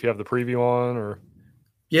preview of it if you have the preview on, or?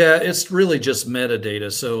 Yeah, it's really just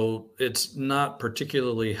metadata, so it's not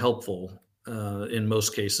particularly helpful in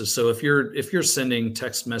most cases. So if you're sending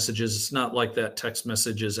text messages, it's not like that text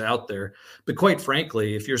message is out there. But quite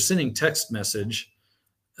frankly, if you're sending text message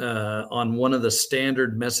on one of the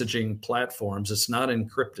standard messaging platforms, it's not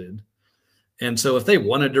encrypted. And so if they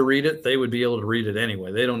wanted to read it, they would be able to read it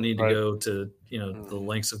anyway. They don't need to go to the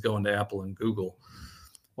lengths of going to Apple and Google.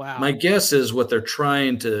 Wow. My guess is what they're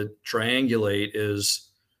trying to triangulate is,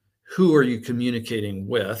 who are you communicating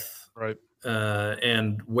with? Right.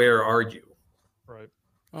 And where are you? Right.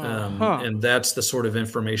 And that's the sort of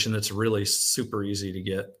information that's really super easy to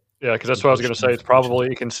get. Yeah, because that's what I was going to say. It's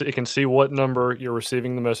probably it can see what number you're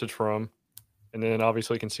receiving the message from, and then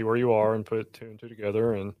obviously it can see where you are and put two and two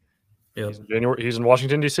together. And he's in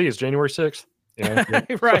Washington D.C. It's January 6th.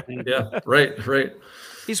 Right. Yeah. Right.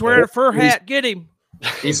 He's wearing a fur hat. Get him.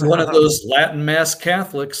 He's one of those Latin mass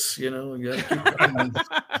Catholics,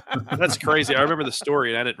 That's crazy. I remember the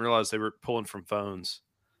story, and I didn't realize they were pulling from phones.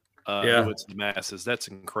 Who went to the masses. That's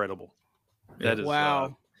incredible. That is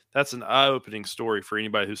wow. That's an eye-opening story for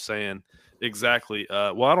anybody who's saying exactly.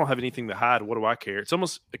 Well, I don't have anything to hide. What do I care? It's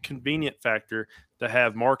almost a convenient factor to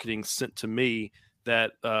have marketing sent to me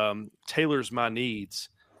that tailors my needs.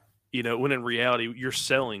 When in reality you're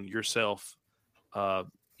selling yourself.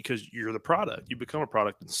 Because you're the product. You become a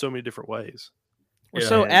product in so many different ways. We're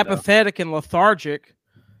so apathetic and lethargic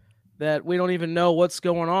that we don't even know what's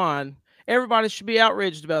going on. Everybody should be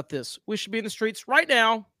outraged about this. We should be in the streets right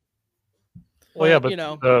now. Well, yeah, but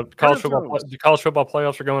the college football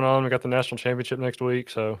playoffs are going on. We got the national championship next week,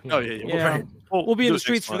 so yeah. We'll be in the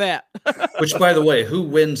streets for that. Which, by the way, who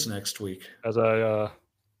wins next week? As I'm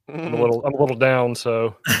a little down,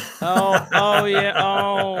 so. Oh yeah.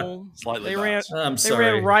 Oh, slightly. They ran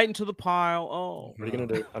right into the pile. Oh, what are you gonna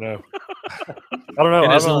do? I know. I don't know.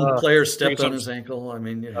 And his own player stepped on his ankle. I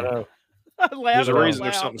mean, I know. There's a reason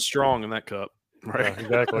there's something strong in that cup, right?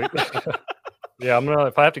 Yeah, exactly. Yeah, I'm gonna.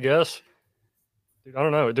 If I have to guess, dude, I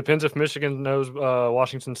don't know. It depends if Michigan knows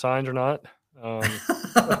Washington signs or not. Depends.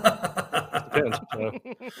 So,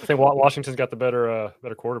 I think Washington's got the better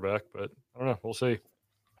quarterback, but I don't know. We'll see.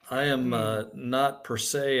 I am not per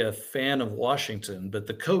se a fan of Washington, but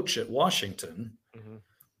the coach at Washington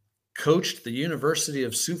coached the University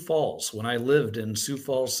of Sioux Falls when I lived in Sioux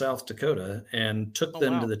Falls, South Dakota, and took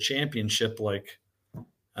them to the championship 4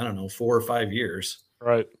 or 5 years.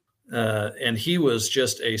 Right. And he was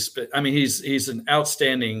just he's an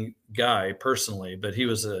outstanding guy personally, but he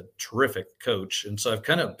was a terrific coach. And so I've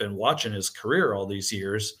kind of been watching his career all these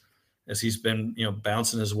years as he's been,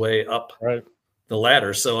 bouncing his way up the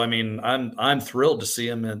ladder. So, I mean, I'm thrilled to see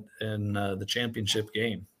him in the championship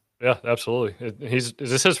game. Yeah, absolutely. Is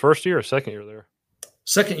this his first year or second year there?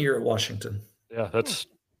 Second year at Washington. Yeah,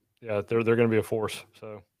 they're going to be a force.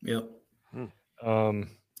 So, yep. So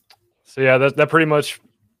yeah, that pretty much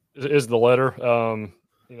is the letter.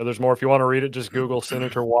 There's more. If you want to read it, just Google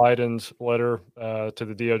Senator Wyden's letter to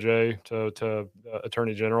the DOJ, to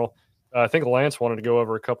Attorney General. I think Lance wanted to go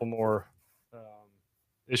over a couple more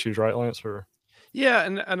issues, right, Lance? Or yeah,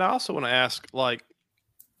 and I also want to ask, like,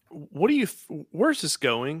 where's this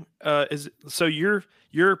going? You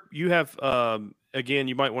have again,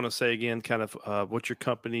 you might want to say again, kind of what your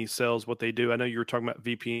company sells, what they do. I know you were talking about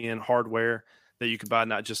VPN hardware that you could buy,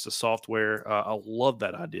 not just the software. I love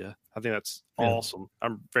that idea. I think that's awesome.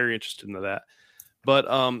 I'm very interested in that.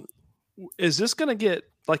 But is this going to get,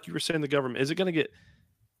 like you were saying, the government, is it going to get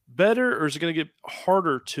better, or is it going to get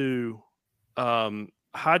harder to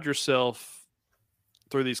hide yourself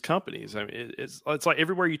through these companies? I mean, it's like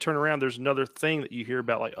everywhere you turn around, there's another thing that you hear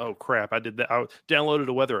about, like, oh crap, I did that. I downloaded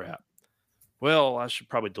a weather app. Well, I should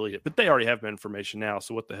probably delete it, but they already have my information now.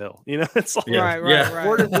 So what the hell? It's like, right.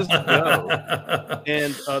 Where does this go?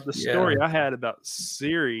 And the story I had about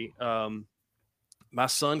Siri, my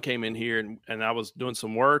son came in here and I was doing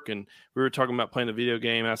some work, and we were talking about playing a video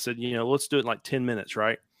game. And I said, let's do it in like 10 minutes.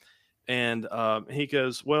 Right. And he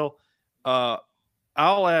goes, well, I'll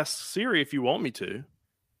ask Siri if you want me to.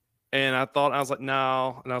 And I was like,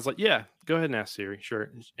 no. And I was like, yeah, go ahead and ask Siri.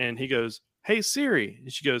 Sure. And he goes, hey, Siri.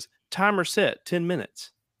 And she goes, timer set, 10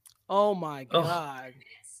 minutes. Oh, my God.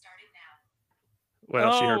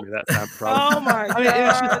 Well, she heard me that time. Probably. Oh, my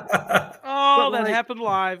God. That happened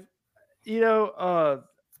live.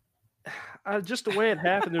 Just the way it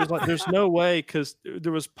happened, there's no way, because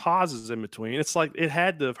there was pauses in between. It's like it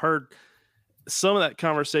had to have heard some of that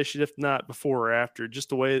conversation, if not before or after, just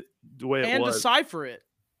the way it was. And decipher it.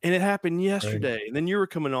 And it happened yesterday. Right. And then you were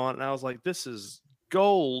coming on, and I was like, this is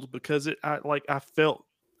gold, because I felt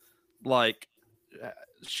like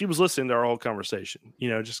she was listening to our whole conversation,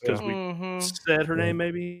 just because we said her name,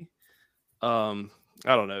 maybe. I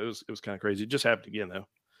don't know. It was kind of crazy. It just happened again, though.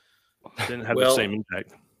 It didn't have the same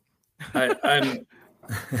impact.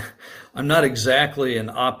 I'm not exactly an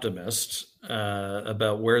optimist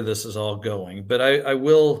about where this is all going, but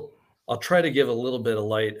I'll try to give a little bit of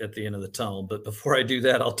light at the end of the tunnel. But before I do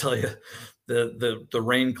that, I'll tell you the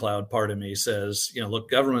rain cloud part of me says, look,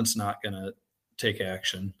 government's not going to take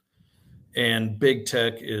action, and big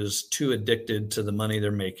tech is too addicted to the money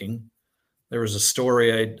they're making. There was a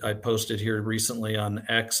story I posted here recently on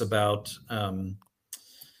X about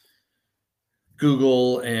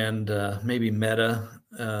Google and maybe Meta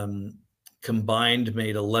combined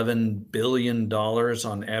made $11 billion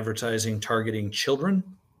on advertising targeting children.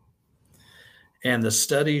 And the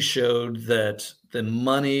study showed that the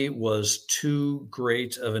money was too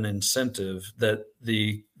great of an incentive, that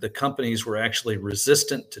the companies were actually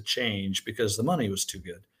resistant to change because the money was too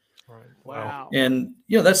good. Right. Wow. And,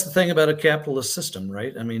 that's the thing about a capitalist system,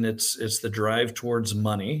 right? I mean, it's the drive towards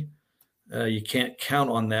money. You can't count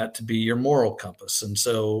on that to be your moral compass. And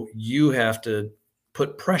so you have to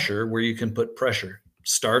put pressure where you can put pressure,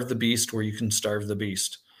 starve the beast where you can starve the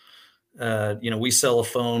beast. We sell a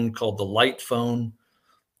phone called the Light phone.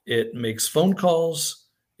 It makes phone calls,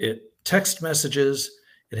 it text messages,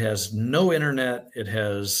 it has no internet, it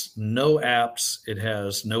has no apps, it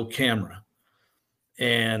has no camera.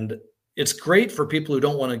 And it's great for people who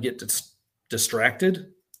don't want to get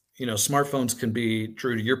distracted. Smartphones can be,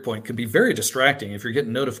 Drew, to your point, can be very distracting. If you're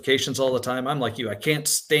getting notifications all the time, I'm like you, I can't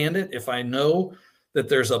stand it if I know that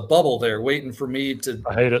there's a bubble there waiting for me to.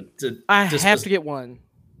 I hate it. I have to get one.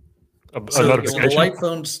 So the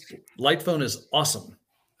Light phone is awesome.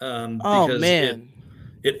 Because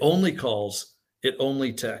it only calls, it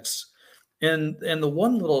only texts. And the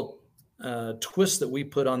one little twist that we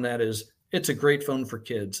put on that is it's a great phone for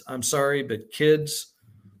kids. I'm sorry, but kids,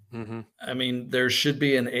 I mean, there should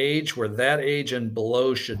be an age where that age and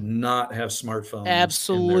below should not have smartphones.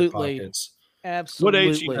 Absolutely. In their pockets. Absolutely. What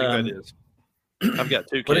age do you think that is? I've got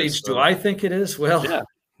 2 kids. What age do I think it is? Well, yeah.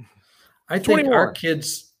 I think 21. our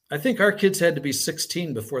kids had to be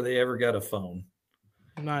 16 before they ever got a phone.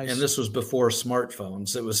 Nice. And this was before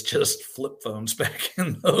smartphones. It was just flip phones back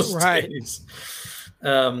in those days.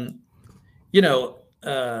 You know,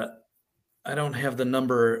 I don't have the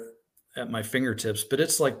number at my fingertips, but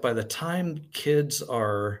it's like by the time kids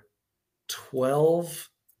are 12,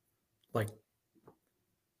 like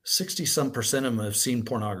 60% of them have seen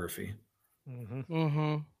pornography.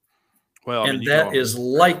 Well, and that is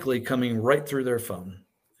likely coming right through their phone.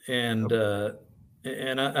 And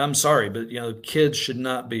I'm sorry, but you know, kids should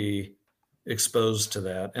not be exposed to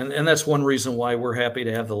that. And that's one reason why we're happy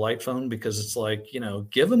to have the light phone, because it's like, you know,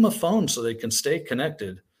 give them a phone so they can stay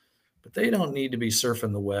connected, but they don't need to be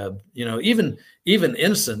surfing the web. You know, even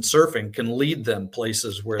innocent surfing can lead them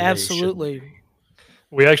places where absolutely. They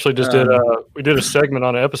we actually just did a segment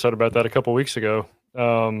on an episode about that a couple of weeks ago.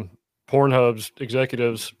 Pornhub's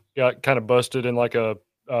executives got kind of busted in like a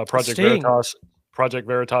Project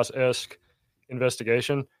Veritas-esque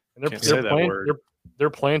investigation, and they're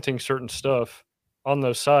planting certain stuff on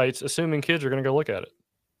those sites, assuming kids are going to go look at it.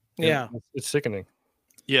 Yeah, it's sickening.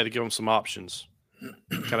 Yeah, to give them some options,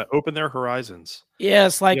 kind of open their horizons. Yeah,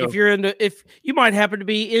 it's like if you might happen to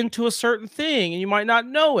be into a certain thing and you might not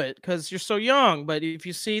know it because you're so young, but if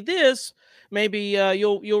you see this, maybe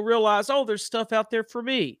you'll realize, oh, there's stuff out there for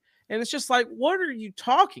me. And it's just like, what are you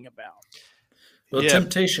talking about? Well,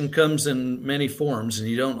 temptation comes in many forms, and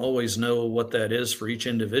you don't always know what that is for each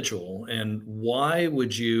individual. And why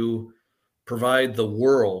would you provide the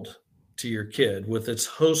world to your kid with its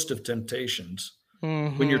host of temptations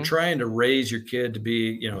when you're trying to raise your kid to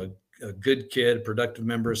be, you know, a good kid, productive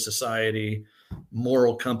member of society,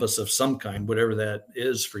 moral compass of some kind, whatever that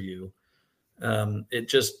is for you? It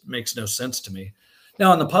just makes no sense to me.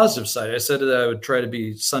 Now, on the positive side, I said that I would try to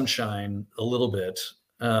be sunshine a little bit.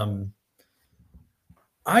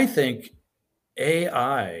 I think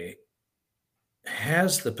AI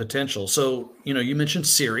has the potential. So, you know, you mentioned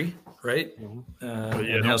Siri, right?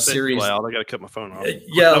 And how Siri's loud. I got to cut my phone off.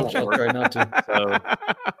 I'll try not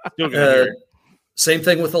to. Same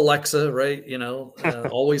thing with Alexa, right? You know,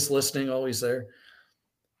 always listening, always there.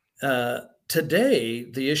 Today,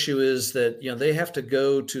 the issue is that, you know, they have to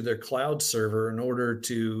go to their cloud server in order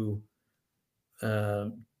to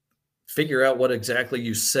figure out what exactly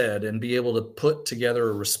you said and be able to put together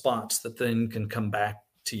a response that then can come back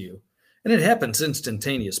to you. And it happens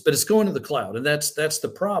instantaneous, but it's going to the cloud. And that's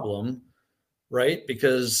the problem, right?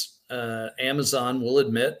 Because Amazon will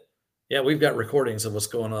admit, yeah, we've got recordings of what's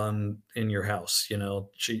going on in your house. You know,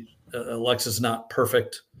 Alexa's not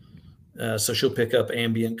perfect. So she'll pick up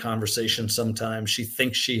ambient conversation sometimes. She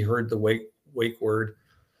thinks she heard the wake word.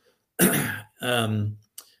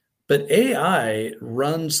 But AI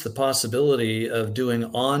runs the possibility of doing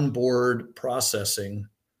onboard processing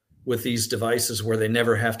with these devices where they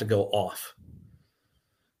never have to go off.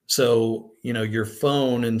 So, you know, your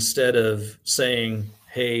phone, instead of saying,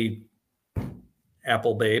 hey,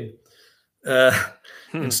 Apple babe,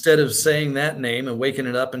 instead of saying that name and waking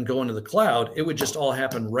it up and going to the cloud, it would just all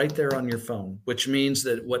happen right there on your phone, which means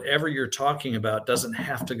that whatever you're talking about doesn't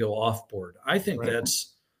have to go off board. I think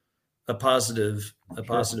that's a positive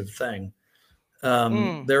thing.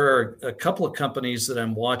 There are a couple of companies that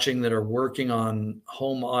I'm watching that are working on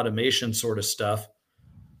home automation sort of stuff.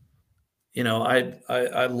 You know,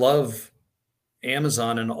 I love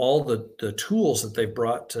Amazon and all the tools that they've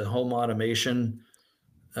brought to home automation.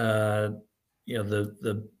 You know,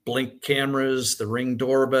 the Blink cameras, the Ring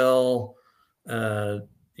doorbell,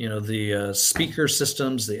 you know, the speaker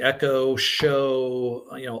systems, the Echo Show,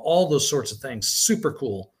 you know, all those sorts of things. Super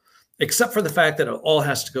cool, except for the fact that it all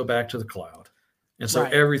has to go back to the cloud. And so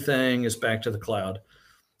everything is back to the cloud.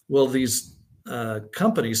 Well, these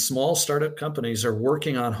companies, small startup companies, are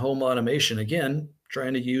working on home automation, again,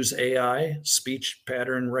 trying to use AI, speech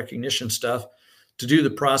pattern recognition stuff, to do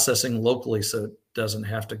the processing locally so it doesn't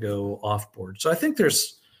have to go off board. So I think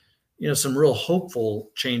there's, you know, some real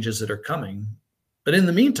hopeful changes that are coming. But in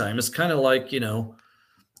the meantime, it's kind of like, you know,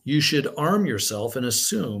 you should arm yourself and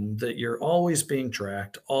assume that you're always being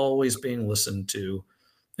tracked, always being listened to.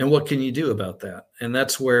 And what can you do about that? And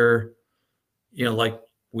that's where, you know, like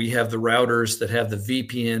we have the routers that have the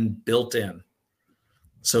VPN built in.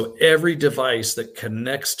 So every device that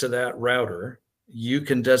connects to that router, you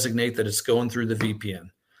can designate that it's going through the VPN.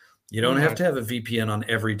 You don't have to have a VPN on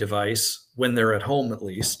every device when they're at home, at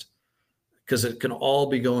least, because it can all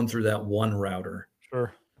be going through that one router.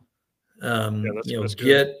 Sure. You know,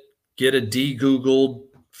 get a de-Googled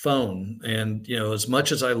phone. And, you know, as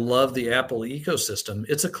much as I love the Apple ecosystem,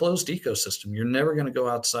 it's a closed ecosystem. You're never going to go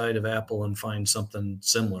outside of Apple and find something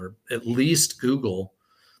similar. At least Google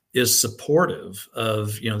is supportive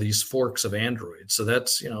of, you know, these forks of Android. So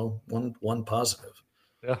that's, you know, one positive.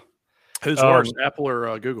 Yeah. Who's worse, Apple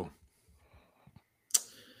or Google?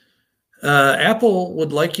 Apple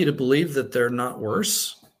would like you to believe that they're not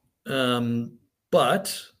worse.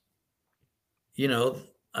 But,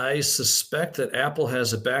 I suspect that Apple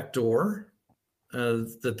has a back door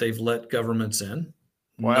that they've let governments in.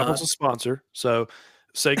 Well, Apple's a sponsor, so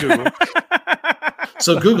say Google.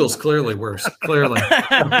 So Google's clearly worse. Clearly.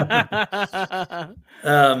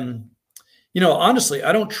 Honestly,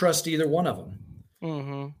 I don't trust either one of them.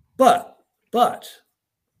 Mm-hmm. But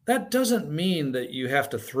that doesn't mean that you have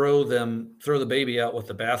to throw the baby out with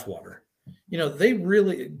the bathwater.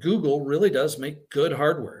 Google really does make good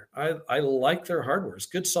hardware. I like their hardware. It's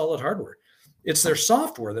good, solid hardware. It's their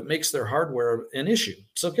software that makes their hardware an issue.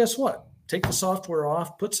 So guess what? Take the software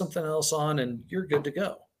off, put something else on, and you're good to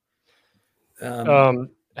go.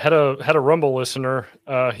 Had a Rumble listener.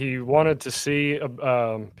 He wanted to see.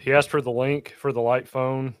 He asked for the link for the Light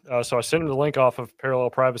phone. So I sent him the link off of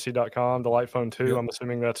parallelprivacy.com. The Light phone 2. Yep. I'm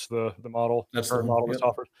assuming that's the model. That's the the model yep. that's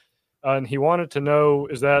offered. And he wanted to know: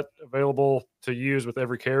 is that available to use with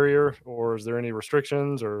every carrier, or is there any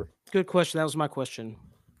restrictions? Or good question. That was my question.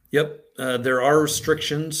 Yep, there are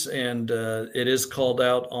restrictions, and it is called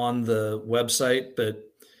out on the website. But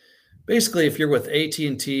basically, if you're with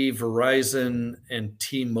AT&T, Verizon, and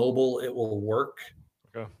T-Mobile, it will work.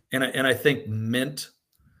 Okay. And I think Mint.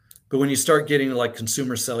 But when you start getting like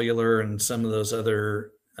Consumer Cellular and some of those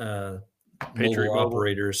other mobile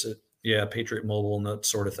operators, Patriot Mobile and that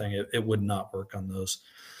sort of thing, it would not work on those.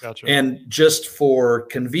 Gotcha. And just for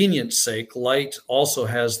convenience sake, Light also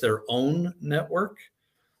has their own network.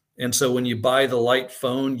 And so when you buy the Light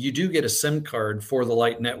phone, you do get a SIM card for the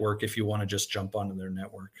Light network if you want to just jump onto their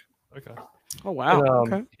network. Okay. Oh, wow.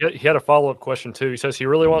 And, he had a follow-up question too. He says he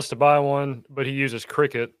really wants to buy one, but he uses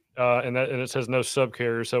Cricket, and it says no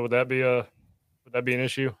subcarrier. So would that be an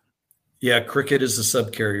issue? Yeah, Cricket is the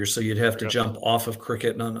subcarrier, so you'd have to jump off of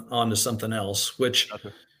Cricket and onto something else, which,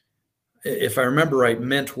 if I remember right,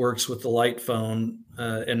 Mint works with the Light phone,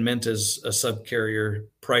 and Mint is a subcarrier.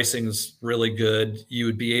 Pricing's really good. You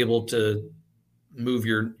would be able to move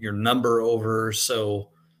your number over,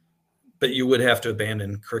 but you would have to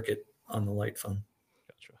abandon Cricket on the Light phone.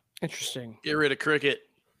 Gotcha. Interesting. Get rid of Cricket.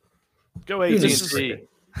 Go AT&T.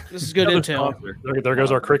 This is good intel. There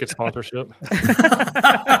goes our Cricket sponsorship.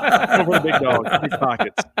 Over the big dog, big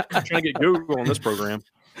pockets. I'm trying to get Google on this program.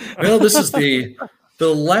 Well, this is the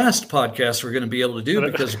last podcast we're going to be able to do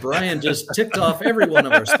because Brian just ticked off every one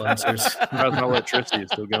of our sponsors. My electricity is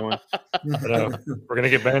still going. But, we're going to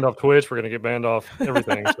get banned off Twitch. We're going to get banned off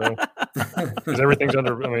everything. So, because everything's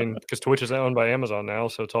because Twitch is owned by Amazon now,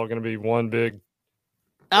 so it's all going to be one big.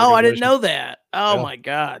 Oh, I didn't know that. Oh my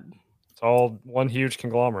God. It's all one huge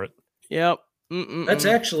conglomerate. Yep. That's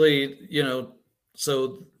actually,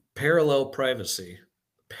 so parallel privacy.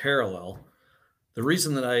 Parallel. The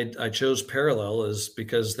reason that I chose Parallel is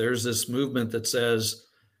because there's this movement that says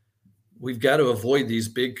we've got to avoid these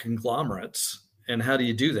big conglomerates. And how do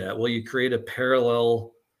you do that? Well, you create a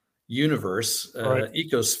parallel universe,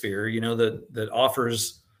 ecosphere, that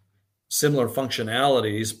offers similar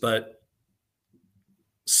functionalities, but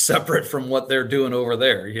separate from what they're doing over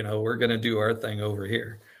there. We're going to do our thing over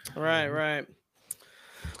here. Right.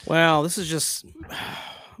 Wow, this is just,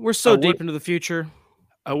 we're so deep into the future.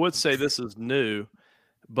 I would say this is new,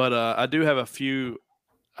 but I do have a few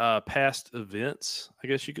past events, I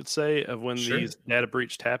guess you could say, of when these data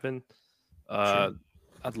breaches happen.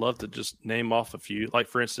 I'd love to just name off a few. Like,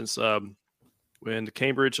 for instance, when the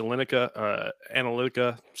Cambridge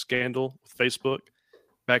Analytica scandal with Facebook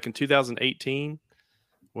back in 2018,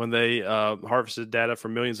 when they harvested data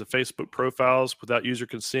from millions of Facebook profiles without user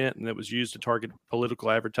consent, and it was used to target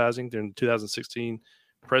political advertising during the 2016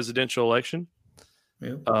 presidential election.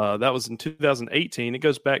 Yeah. That was in 2018. It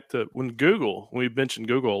goes back to when we mentioned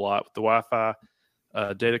Google a lot with the Wi-Fi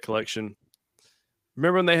data collection.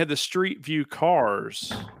 Remember when they had the Street View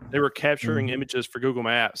cars? They were capturing images for Google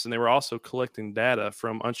Maps, and they were also collecting data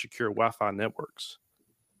from unsecured Wi-Fi networks.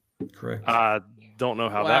 Correct. I don't know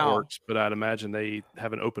how that works, but I'd imagine they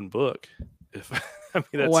have an open book. That's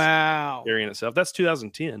scary in itself. That's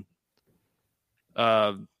 2010.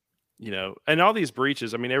 And all these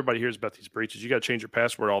breaches. I mean, everybody hears about these breaches. You got to change your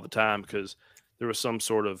password all the time because there was some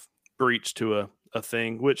sort of breach to a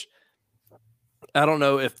thing, which I don't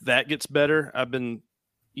know if that gets better. I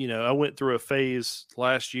went through a phase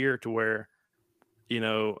last year to where,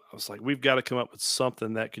 I was like, we've got to come up with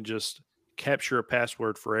something that can just capture a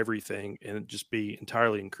password for everything and it just be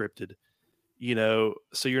entirely encrypted,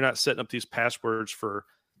 so you're not setting up these passwords for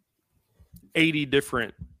 80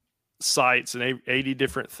 different, sites and 80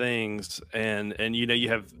 different things, and you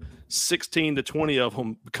have 16 to 20 of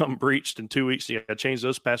them become breached in 2 weeks. You got to change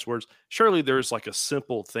those passwords. Surely there's like a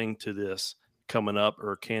simple thing to this coming up,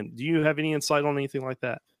 or do you have any insight on anything like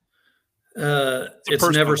that? It's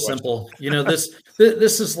never simple.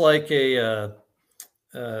 This is like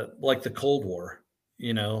like the Cold War.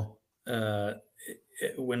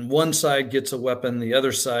 When one side gets a weapon, the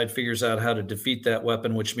other side figures out how to defeat that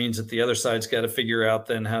weapon, which means that the other side's got to figure out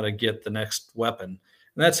then how to get the next weapon.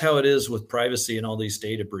 And that's how it is with privacy and all these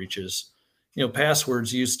data breaches.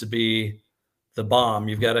 Passwords used to be the bomb.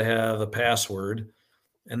 You've got to have a password.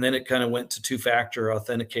 And then it kind of went to two-factor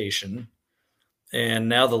authentication. And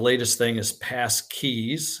now the latest thing is pass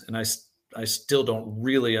keys. And I still don't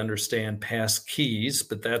really understand pass keys,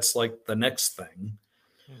 but that's like the next thing.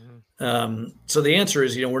 So the answer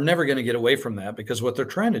is, we're never going to get away from that, because what they're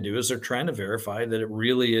trying to do is they're trying to verify that it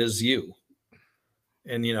really is you.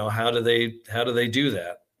 And, how do they do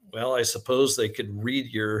that? Well, I suppose they could read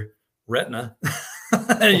your retina,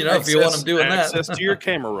 if you want them doing that. Access to your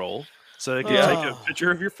camera roll. So they can take a picture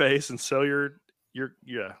of your face and sell your.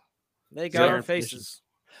 They got our faces.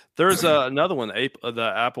 There's another one,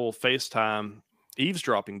 the Apple FaceTime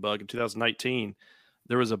eavesdropping bug in 2019.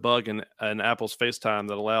 There was a bug in Apple's FaceTime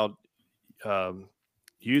that allowed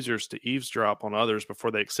users to eavesdrop on others before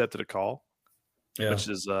they accepted a call, which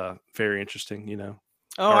is very interesting.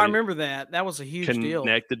 I remember that. That was a huge deal.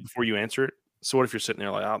 Connected before you answer it. So what if you're sitting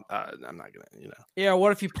there like, I'm not gonna, Yeah.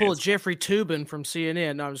 What if you pull a Jeffrey Toobin from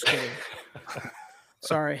CNN? No, I'm just kidding.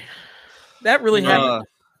 Sorry, that really happened.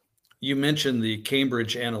 You mentioned the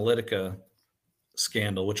Cambridge Analytica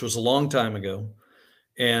scandal, which was a long time ago.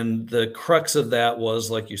 And the crux of that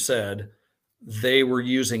was, like you said, they were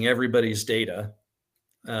using everybody's data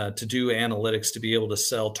to do analytics to be able to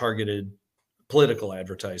sell targeted political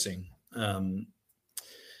advertising. And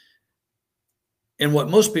what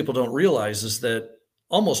most people don't realize is that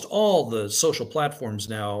almost all the social platforms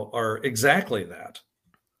now are exactly that.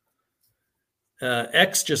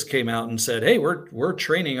 X just came out and said, hey, we're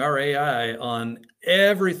training our AI on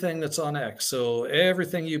everything that's on X. So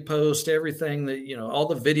everything you post, everything that, all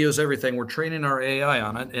the videos, everything, we're training our AI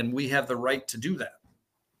on it, and we have the right to do that.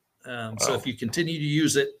 Wow. So if you continue to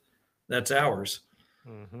use it, that's ours.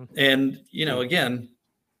 Mm-hmm. And, again,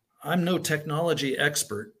 I'm no technology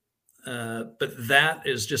expert, but that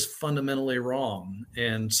is just fundamentally wrong.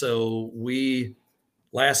 And so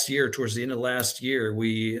towards the end of last year,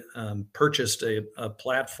 we purchased a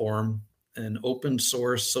platform, an open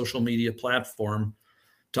source social media platform,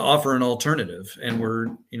 to offer an alternative. And we're,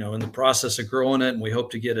 in the process of growing it, and we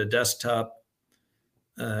hope to get a desktop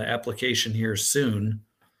application here soon.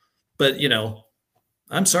 But,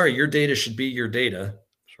 I'm sorry, your data should be your data.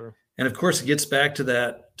 Sure. And of course, it gets back to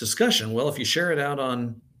that discussion. Well, if you share it out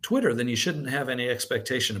on Twitter, then you shouldn't have any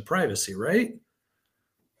expectation of privacy, right?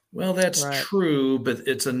 Well, that's true, but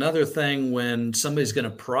it's another thing when somebody's going to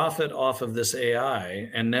profit off of this AI,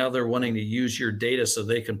 and now they're wanting to use your data so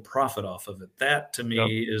they can profit off of it. That, to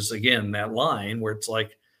me, is, again, that line where it's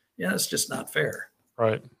like, yeah, it's just not fair.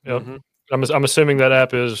 Right. Yep. Mm-hmm. I'm assuming that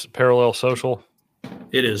app is Parallel Social.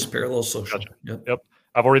 It is Parallel Social. Gotcha. Yep.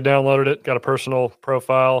 I've already downloaded it. Got a personal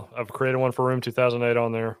profile. I've created one for Room 2008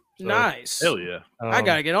 on there. So, nice. Hell yeah. I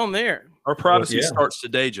got to get on there. Our privacy starts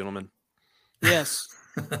today, gentlemen. Yes.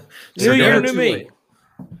 New year, new me.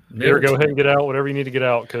 Here, go ahead and get out whatever you need to get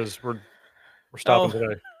out, because we're stopping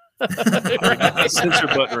today. Censor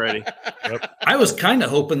button ready. Yep. I was kind of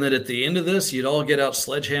hoping that at the end of this, you'd all get out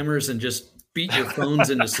sledgehammers and just beat your phones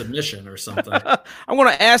into submission or something. I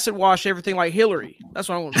want to acid wash everything like Hillary. That's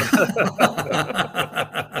what I want to do.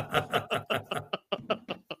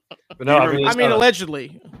 But no, I mean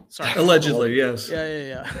allegedly. Sorry. Allegedly, yes.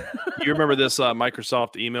 Yeah. You remember this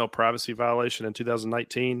Microsoft email privacy violation in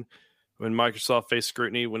 2019 when Microsoft faced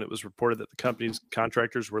scrutiny when it was reported that the company's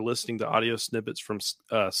contractors were listening to audio snippets from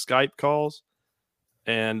Skype calls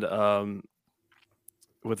and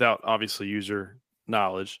without obviously user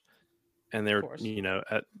knowledge. And they're,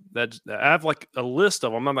 I have like a list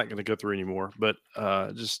of them. I'm not going to go through anymore, but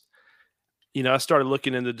just, I started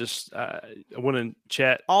looking into just, I went and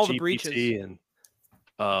chat all GPT, the breaches,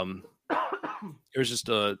 and there's just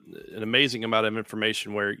an amazing amount of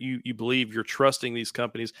information where you believe you're trusting these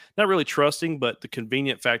companies, not really trusting, but the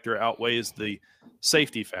convenient factor outweighs the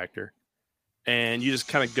safety factor. And you just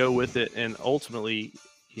kind of go with it. And ultimately,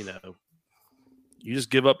 you just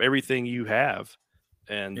give up everything you have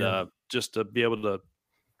and just to be able to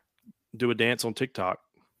do a dance on TikTok.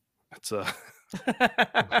 That's I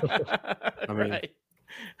mean,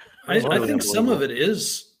 I think some of it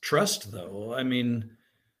is trust, though. I mean,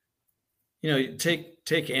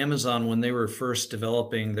 take Amazon when they were first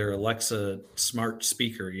developing their Alexa smart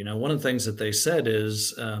speaker. One of the things that they said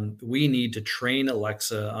is we need to train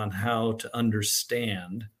Alexa on how to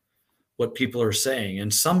understand what people are saying.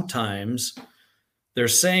 And sometimes they're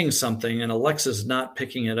saying something and Alexa's not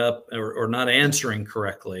picking it up or not answering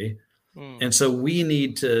correctly. And so we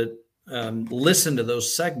need to listen to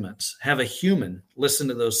those segments, have a human listen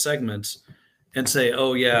to those segments and say,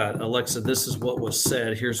 oh yeah, Alexa, this is what was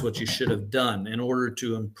said. Here's what you should have done in order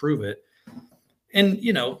to improve it. And,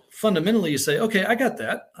 fundamentally you say, okay, I got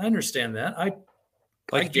that. I understand that.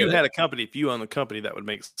 If you had a company, if you own the company, that would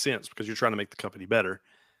make sense because you're trying to make the company better.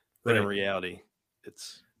 But in reality,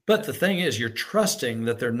 it's. But the thing is, you're trusting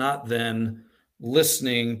that they're not then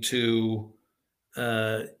listening to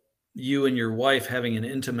you and your wife having an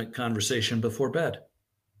intimate conversation before bed.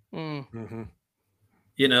 Mm-hmm.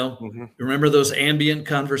 Remember those ambient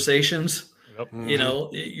conversations? Yep.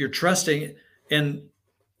 You're trusting, and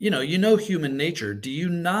human nature. Do you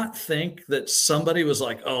not think that somebody was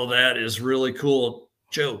like, oh, that is really cool.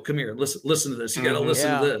 Joe, come here. Listen to this. You got to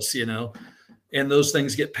listen to this, and those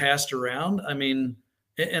things get passed around. I mean,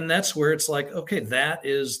 and that's where it's like, okay,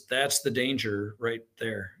 that's the danger right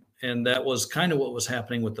there. And that was kind of what was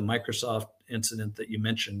happening with the Microsoft incident that you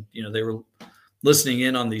mentioned. They were listening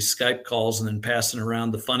in on these Skype calls and then passing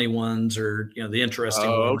around the funny ones or, the interesting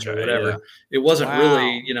ones or whatever. Yeah. It wasn't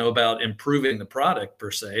really, about improving the product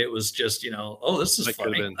per se. It was just, oh, this is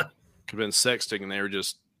funny. Could have been sexting, and they were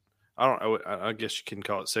just, I guess you can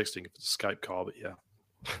call it sexting if it's a Skype call, but yeah.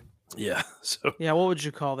 Yeah. So yeah, what would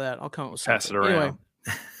you call that? I'll come up with pass it around. Anyway.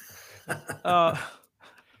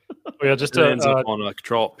 Yeah, just it ends up on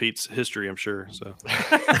Control Pete's history, I'm sure. So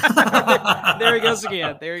there he goes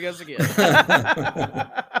again.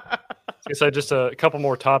 So just a couple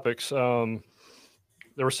more topics. There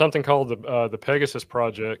was something called the Pegasus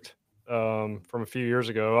Project from a few years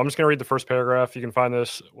ago. I'm just going to read the first paragraph. You can find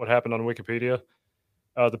what happened on Wikipedia.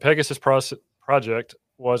 The Pegasus Project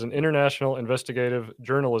was an international investigative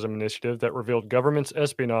journalism initiative that revealed government's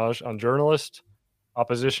espionage on journalists,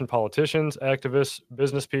 opposition politicians, activists,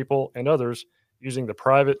 business people, and others using the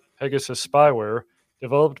private Pegasus spyware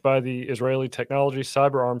developed by the Israeli technology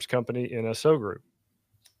cyber arms company NSO Group.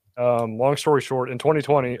 Long story short, in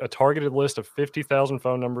 2020, a targeted list of 50,000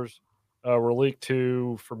 phone numbers were leaked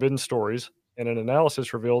to Forbidden Stories, and an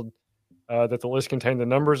analysis revealed that the list contained the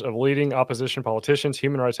numbers of leading opposition politicians,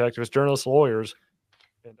 human rights activists, journalists, lawyers,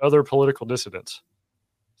 and other political dissidents.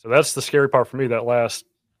 So that's the scary part for me, that last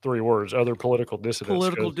 3 words, other political dissidents.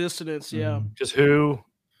 Political dissidents, yeah. Just who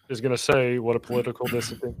is going to say what a political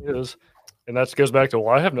dissident is? And that goes back to,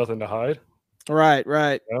 well, I have nothing to hide. Right.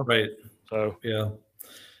 Right. So, yeah.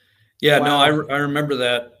 Wow. No, I remember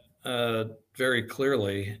that very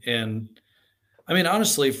clearly. And I mean,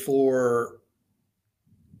 honestly, for,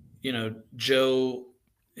 Joe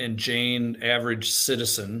and Jane, average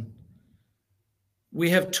citizen, we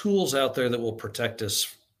have tools out there that will protect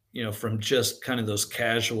us from just kind of those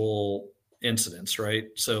casual incidents, right?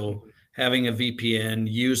 So having a VPN,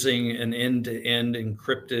 using an end-to-end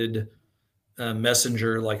encrypted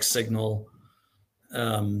messenger like Signal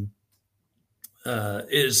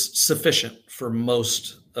is sufficient for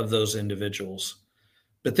most of those individuals.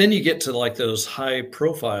 But then you get to like those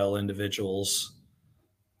high-profile individuals,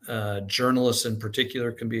 journalists in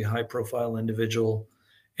particular can be a high-profile individual.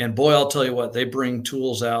 And boy, I'll tell you what, they bring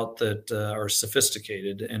tools out that are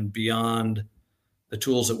sophisticated and beyond the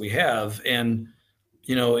tools that we have. And,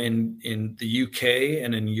 in the UK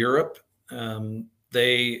and in Europe,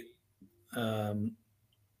 they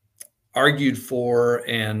argued for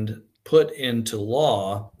and put into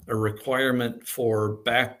law a requirement for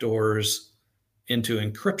backdoors into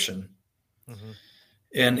encryption. Mm-hmm.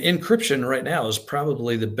 And encryption right now is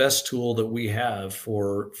probably the best tool that we have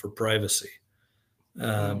for privacy.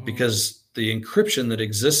 Because the encryption that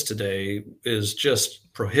exists today is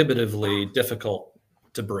just prohibitively difficult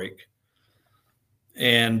to break.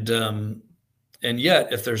 And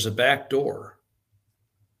yet, if there's a back door,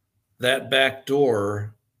 that back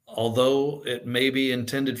door, although it may be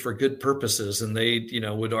intended for good purposes, and they,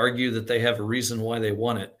 would argue that they have a reason why they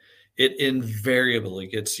want it, it invariably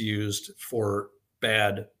gets used for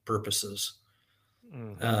bad purposes.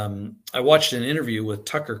 Mm-hmm. I watched an interview with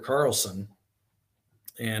Tucker Carlson.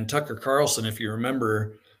 And Tucker Carlson, if you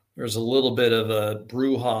remember, there's a little bit of a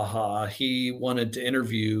brouhaha. He wanted to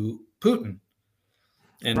interview Putin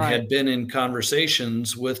and had been in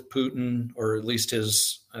conversations with Putin, or at least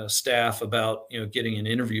his staff, about getting an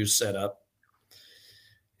interview set up.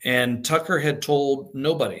 And Tucker had told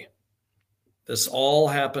nobody. This all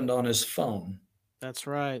happened on his phone. That's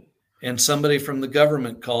right. And somebody from the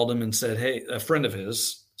government called him and said, hey, a friend of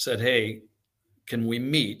his said, hey, can we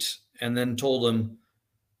meet? And then told him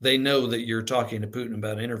they know that you're talking to Putin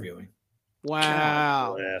about interviewing.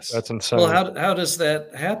 Wow. That's insane. Well, how does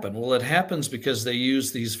that happen? Well, it happens because they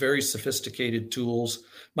use these very sophisticated tools.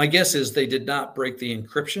 My guess is they did not break the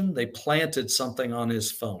encryption. They planted something on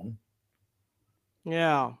his phone.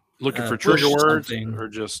 Yeah. Looking for trigger words something. or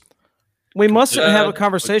just. We mustn't have a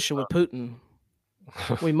conversation with Putin.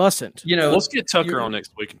 We mustn't. Let's get Tucker on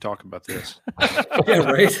next week and talk about this. Yeah,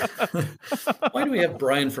 right. Why do we have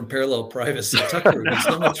Brian from Parallel Privacy? Tucker would be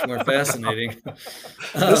so much more fascinating.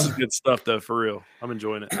 This is good stuff, though, for real. I'm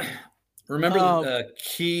enjoying it. Remember,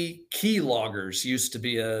 key loggers used to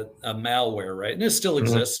be a malware, right? And it still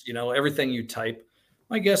exists. Everything you type.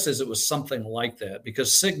 My guess is it was something like that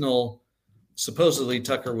because Signal, supposedly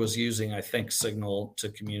Tucker was using, I think, Signal to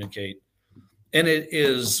communicate. And it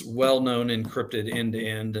is well-known encrypted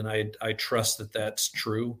end-to-end, and I trust that that's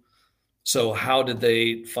true. So how did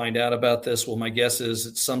they find out about this? Well, my guess is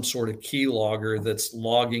it's some sort of key logger that's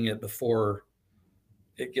logging it before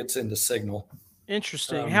it gets into Signal.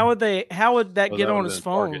 Interesting. How would that get on his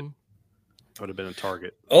phone? Target. Would have been a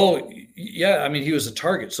target. Oh, yeah. I mean, he was a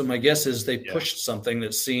target. So my guess is they pushed something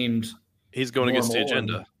that seemed he's going against the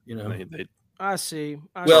agenda. I see.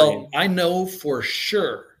 I know for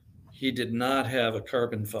sure he did not have a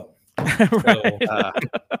carbon phone. So,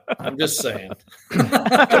 I'm just saying.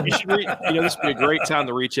 This would be a great time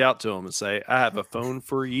to reach out to him and say, I have a phone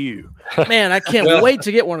for you. Man, I can't wait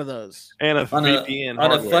to get one of those. And a VPN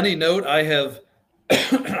on a funny note, I have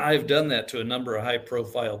I've done that to a number of high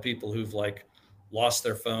profile people who've lost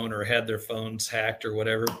their phone or had their phones hacked or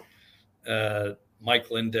whatever. Mike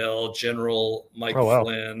Lindell, General Mike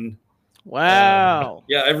Flynn. Wow.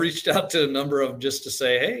 Yeah, I've reached out to a number of them just to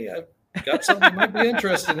say, hey, I've got something you might be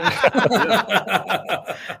interested in.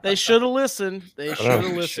 They should have listened. They should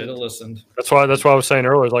have listened. That's why I was saying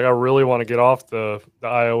earlier, I really want to get off the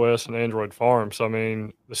iOS and Android farm. So, I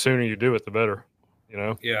mean, the sooner you do it, the better,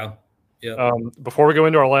 Yeah. Yeah. Before we go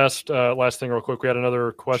into our last thing real quick, we had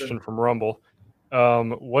another question from Rumble.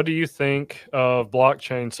 What do you think of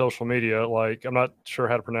blockchain social media? I'm not sure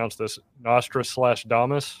how to pronounce this.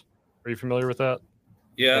 Nostra/Damus. Are you familiar with that?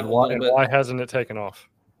 Yeah. And why hasn't it taken off?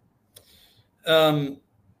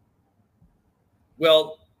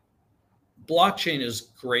 Well, blockchain is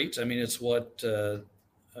great. I mean, it's what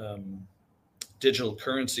digital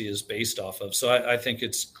currency is based off of. So I think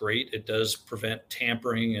it's great. It does prevent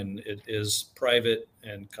tampering and it is private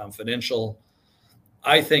and confidential.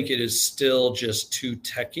 I think it is still just too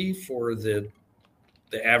techy for the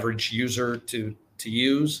average user to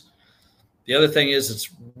use. The other thing is it's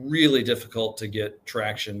really difficult to get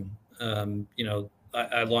traction.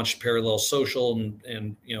 I launched Parallel Social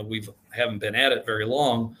and we haven't been at it very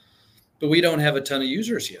long, but we don't have a ton of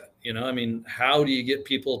users yet. I mean, how do you get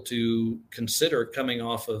people to consider coming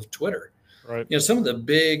off of Twitter? Right. Some of the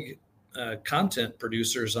big content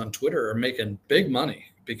producers on Twitter are making big money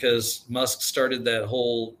because Musk started that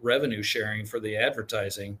whole revenue sharing for the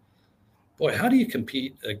advertising. Boy, how do you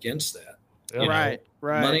compete against that? Yeah.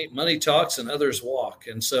 Right. Money talks and others walk.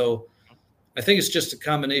 And so I think it's just a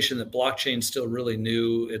combination that blockchain's still really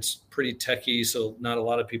new. It's pretty techy, so not a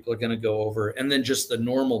lot of people are going to go over. And then just the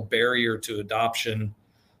normal barrier to adoption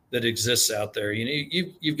that exists out there.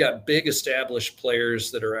 You've got big established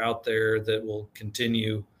players that are out there that will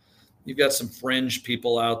continue. You've got some fringe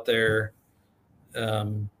people out there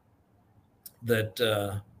that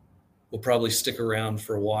will probably stick around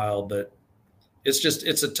for a while, but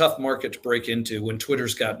it's a tough market to break into when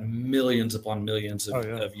Twitter's got millions upon millions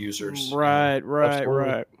of users. Right.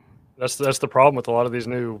 That's the problem with a lot of these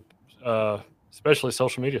new, especially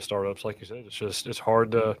social media startups. Like you said, it's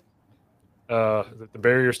hard to. The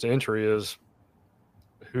barriers to entry is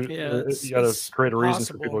you got to create a reason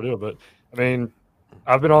for people to do it. But I mean,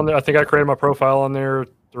 I've been on there. I think I created my profile on there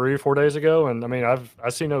 3 or 4 days ago, and I mean, I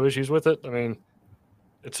see no issues with it. I mean,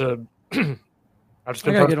 it's I've just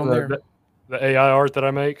been posting the AI art that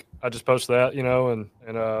I make. I just post that, and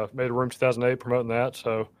made a Room 2008 promoting that.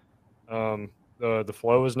 So the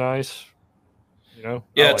flow is nice, Yeah,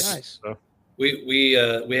 it's nice. So. We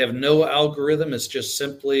have no algorithm. It's just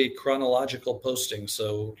simply chronological posting.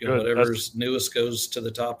 So whatever's newest goes to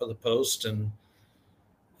the top of the post, and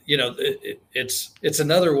it's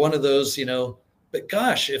another one of those. But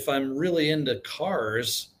gosh, if I'm really into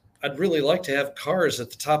cars, I'd really like to have cars at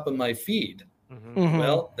the top of my feed. Mm-hmm.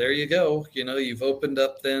 Well, there you go. You've opened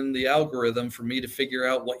up then the algorithm for me to figure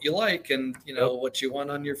out what you like and what you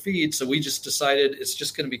want on your feed. So we just decided it's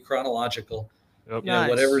just going to be chronological. Yep.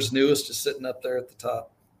 Whatever's newest is sitting up there at the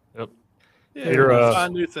top. Yep. Yeah, Peter,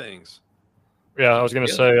 find new things. Yeah, I was going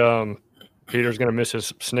to say Peter's going to miss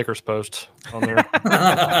his Snickers posts on there.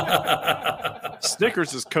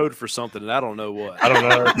 Snickers is code for something, and I don't know what. I don't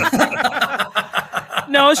know.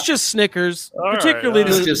 No, it's just Snickers, All particularly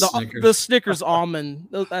right, the Snickers almond.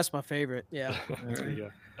 That's my favorite. Yeah.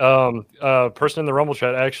 Person in the Rumble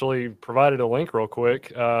chat actually provided a link real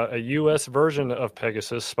quick. A U.S. version of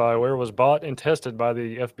Pegasus spyware was bought and tested by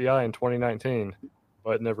the FBI in 2019,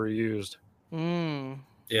 but never used.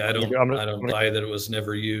 Yeah, I don't buy that it was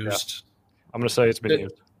never used. Yeah. I'm going to say it's been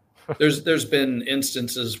used. There's been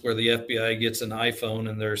instances where the FBI gets an iPhone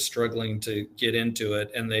and they're struggling to get into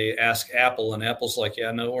it, and they ask Apple, and Apple's like,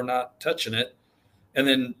 "Yeah, no, we're not touching it," and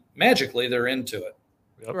then magically they're into it.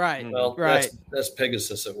 Yep. Right. Well, right. That's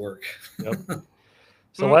Pegasus at work. Yep.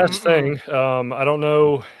 So last thing, I don't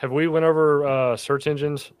know. Have we went over search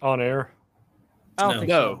engines on air? I don't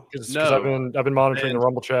think so. Because I've been monitoring the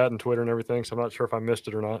Rumble chat and Twitter and everything, so I'm not sure if I missed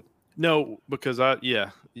it or not. No, because no,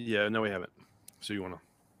 we haven't. So you want to?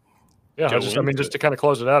 Yeah, just to kind of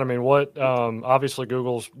close it out. I mean, what? Obviously,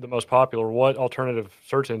 Google's the most popular. What alternative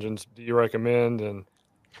search engines do you recommend? And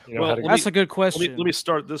that's a good question. Let me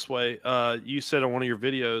start this way. You said on one of your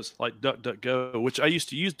videos, like DuckDuckGo, which I used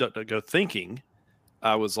to use DuckDuckGo, thinking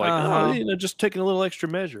I was like, just taking a little extra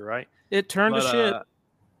measure, right? It turned to shit.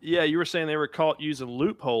 Yeah, you were saying they were caught using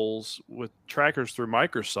loopholes with trackers through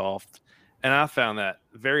Microsoft, and I found that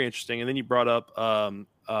very interesting. And then you brought up,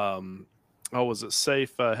 was it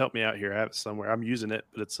Safe? Help me out here. I have it somewhere. I'm using it,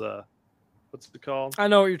 but it's what's it called? I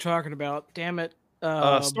know what you're talking about. Damn it.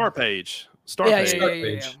 Startpage.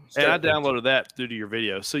 Startpage. And I downloaded that due to your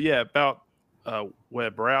video. So yeah, about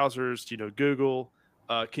web browsers, Google.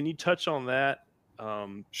 Can you touch on that?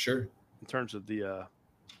 Sure. In terms of the,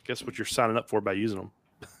 guess what you're signing up for by using them.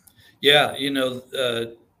 Yeah,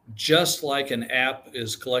 just like an app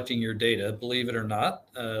is collecting your data, believe it or not,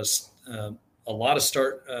 a lot of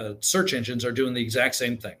search engines are doing the exact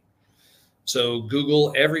same thing. So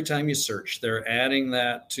Google, every time you search, they're adding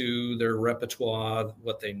that to their repertoire,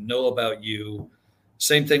 what they know about you.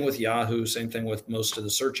 Same thing with Yahoo, same thing with most of the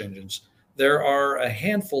search engines. There are a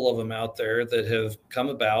handful of them out there that have come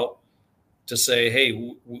about to say,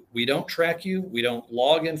 hey, we don't track you. We don't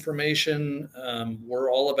log information.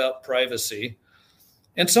 We're all about privacy.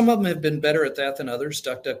 And some of them have been better at that than others.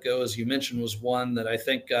 DuckDuckGo, as you mentioned, was one that I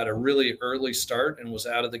think got a really early start and was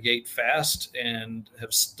out of the gate fast and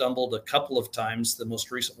have stumbled a couple of times, the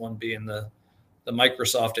most recent one being the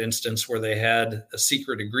Microsoft instance where they had a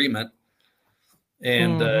secret agreement.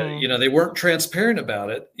 And, they weren't transparent about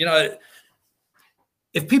it.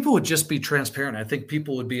 If people would just be transparent, I think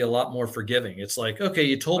people would be a lot more forgiving. It's like, okay,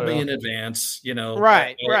 you told me in advance,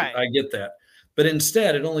 right. I get that. But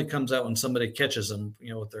instead, it only comes out when somebody catches them,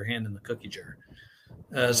 with their hand in the cookie jar.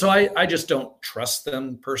 So I just don't trust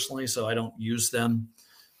them personally, so I don't use them.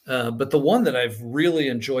 But the one that I've really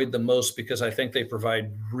enjoyed the most, because I think they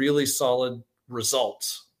provide really solid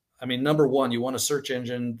results. I mean, number one, you want a search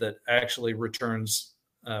engine that actually returns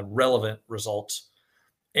relevant results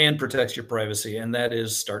and protects your privacy, and that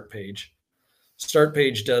is Startpage.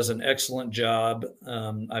 Startpage does an excellent job.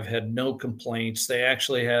 I've had no complaints. They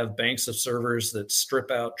actually have banks of servers that strip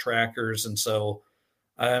out trackers, and so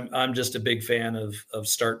I'm just a big fan of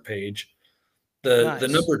Startpage. The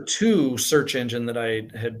number two search engine that I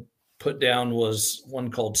had put down was one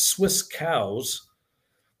called Swisscows,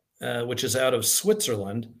 which is out of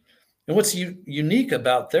Switzerland. And what's unique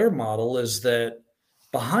about their model is that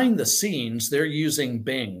behind the scenes, they're using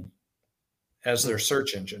Bing as their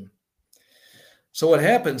search engine. So what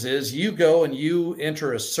happens is you go and you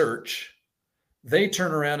enter a search, they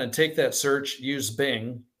turn around and take that search, use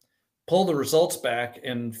Bing, pull the results back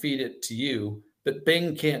and feed it to you, but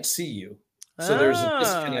Bing can't see you. So there's a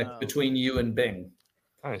disconnect between you and Bing.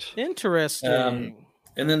 Nice. Interesting.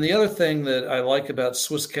 And then the other thing that I like about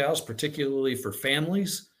Swisscows, particularly for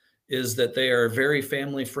families, is that they are very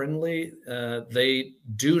family friendly. They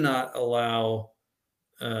do not allow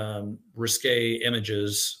risque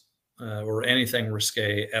images or anything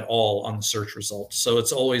risque at all on the search results. So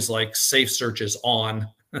it's always like safe searches on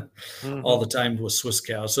all the time with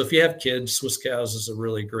Swisscows. So if you have kids, Swisscows is a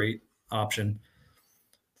really great option.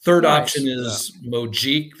 Third option is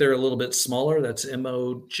Mojeek. They're a little bit smaller. That's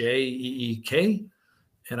Mojeek.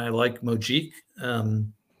 And I like Mojeek.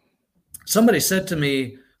 Somebody said to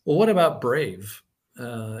me, well, what about Brave?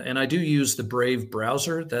 And I do use the Brave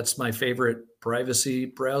browser. That's my favorite privacy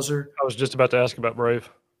browser. I was just about to ask about Brave.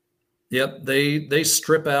 Yep. They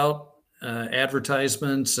strip out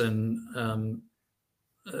advertisements and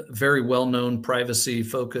very well-known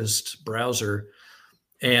privacy-focused browser.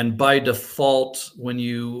 And by default, when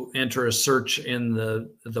you enter a search in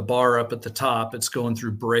the bar up at the top, it's going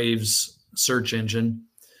through Brave's search engine.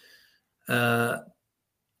 Brave,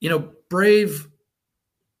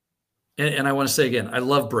 and I want to say again, I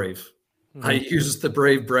love Brave. Mm-hmm. I use the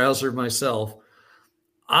Brave browser myself.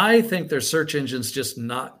 I think their search engine's just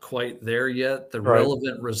not quite there yet. The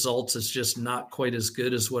relevant results is just not quite as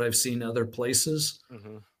good as what I've seen other places.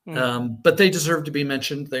 Mm-hmm. But they deserve to be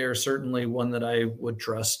mentioned. They are certainly one that I would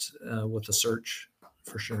trust with a search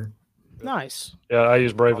for sure. Nice. Yeah, I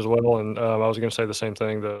use Brave as well, and I was going to say the same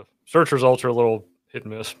thing. The search results are a little hit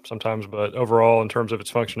and miss sometimes, but overall, in terms of its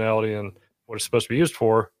functionality and what it's supposed to be used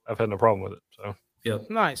for, I've had no problem with it. So, yep.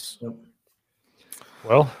 Nice. Yep.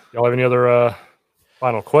 Well, y'all have any other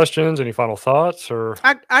final questions? Any final thoughts? Or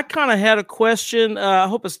I kind of had a question. I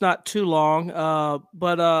hope it's not too long,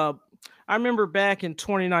 but I remember back in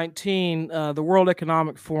 2019, the World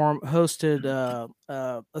Economic Forum hosted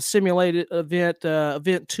a simulated event,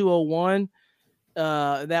 Event 201.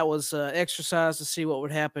 That was exercise to see what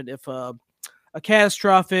would happen if a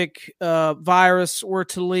catastrophic virus were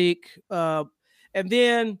to leak. And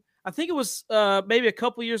then I think it was maybe a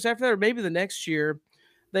couple years after that, or maybe the next year,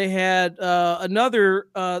 they had another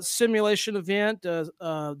simulation event,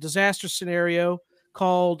 disaster scenario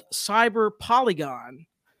called Cyber Polygon.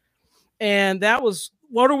 And that was,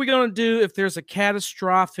 what are we going to do if there's a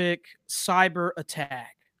catastrophic cyber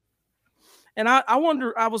attack? And I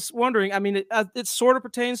was wondering, I mean, it sort of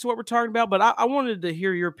pertains to what we're talking about, but I wanted to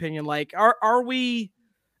hear your opinion. Like, are we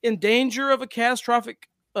in danger of a catastrophic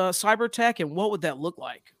cyber attack, and what would that look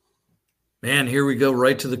like? Man, here we go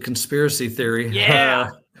right to the conspiracy theory.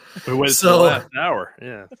 Yeah. We waited till the last hour.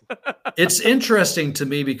 Yeah. It's interesting to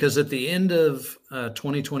me because at the end of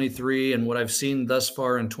 2023 and what I've seen thus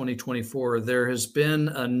far in 2024, there has been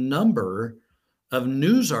a number of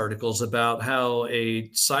news articles about how a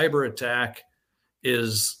cyber attack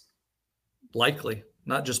is likely,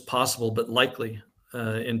 not just possible, but likely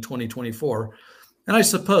in 2024. And I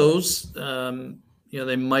suppose,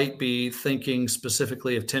 they might be thinking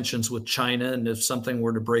specifically of tensions with China. And if something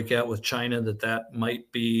were to break out with China, that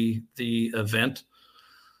might be the event.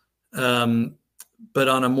 But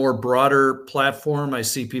on a more broader platform, I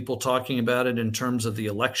see people talking about it in terms of the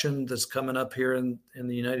election that's coming up here in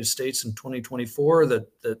the United States in 2024,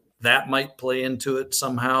 that might play into it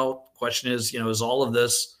somehow. Question is, is all of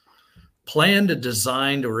this planned and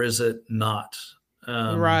designed, or is it not?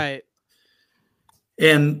 Right.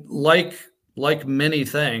 And like many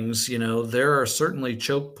things, there are certainly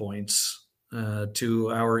choke points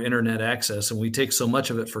to our internet access, and we take so much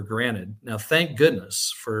of it for granted. Now, thank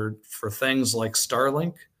goodness for things like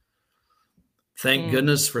Starlink. Thank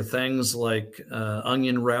goodness for things like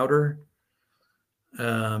Onion Router,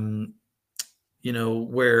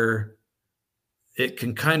 where it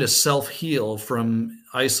can kind of self-heal from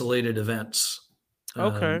isolated events.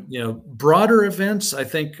 Okay. Broader events, I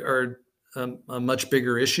think, are a much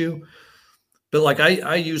bigger issue. But like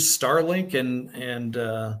I use Starlink, and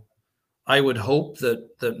I would hope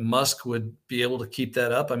that Musk would be able to keep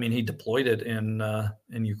that up. I mean, he deployed it in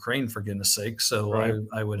Ukraine, for goodness sake. So right.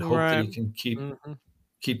 I would hope that he can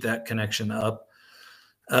keep that connection up.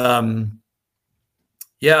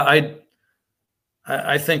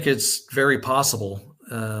 I think it's very possible.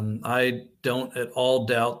 I don't at all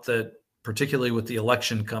doubt that, particularly with the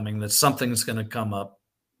election coming, that something's going to come up.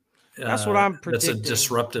 That's what I'm predicting. That's a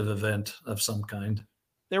disruptive event of some kind.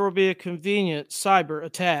 There will be a convenient cyber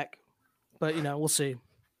attack, but we'll see.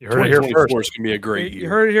 You heard it here first. It's going to be a great year. You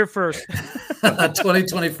heard it here first.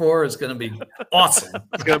 2024 is going to be awesome.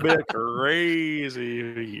 It's going to be a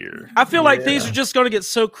crazy year. I feel like things are just going to get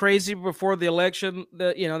so crazy before the election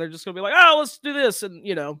that they're just going to be like, oh, let's do this, and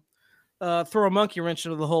throw a monkey wrench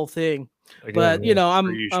into the whole thing. Again, but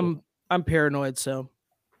I'm paranoid, so.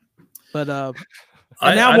 But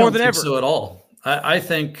and now more than ever. So at all. I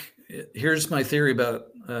think here's my theory about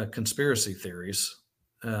conspiracy theories.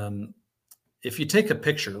 If you take a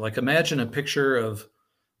picture, like imagine a picture of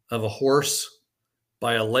a horse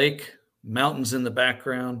by a lake, mountains in the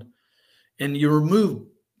background, and you remove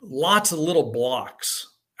lots of little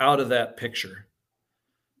blocks out of that picture.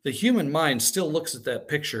 The human mind still looks at that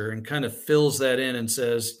picture and kind of fills that in and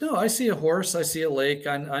says, no, I see a horse, I see a lake,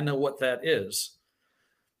 I know what that is.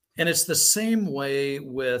 And it's the same way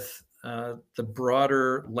with the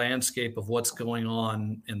broader landscape of what's going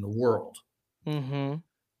on in the world. Mm-hmm.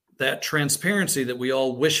 That transparency that we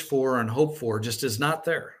all wish for and hope for just is not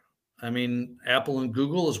there. I mean, Apple and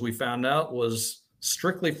Google, as we found out, was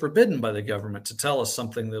strictly forbidden by the government to tell us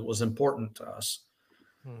something that was important to us.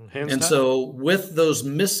 So with those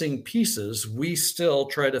missing pieces, we still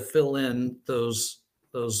try to fill in those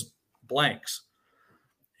those blanks.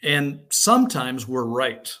 And sometimes we're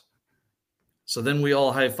right. So then we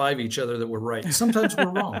all high five each other that we're right. Sometimes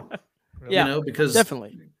we're wrong. Yeah, because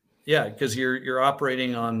definitely. Yeah, because you're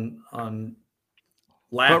operating on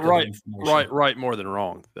lack of information. Right more than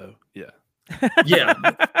wrong, though. Yeah. Yeah.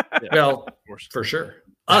 Well, for sure.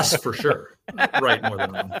 Us for sure. Right more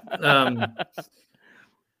than wrong.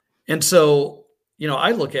 And so,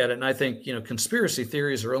 I look at it and I think, conspiracy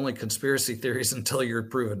theories are only conspiracy theories until you're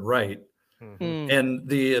proven right. Mm. And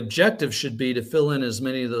the objective should be to fill in as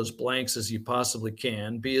many of those blanks as you possibly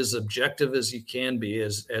can, be as objective as you can be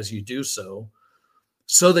as you do so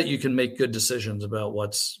that you can make good decisions about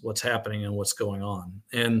what's happening and what's going on.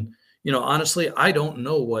 And, honestly, I don't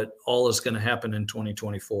know what all is going to happen in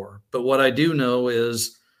 2024. But what I do know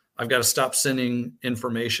is I've got to stop sending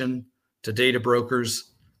information to data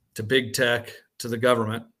brokers, to big tech, to the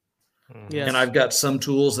government. Yes. And I've got some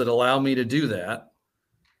tools that allow me to do that.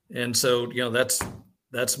 And so,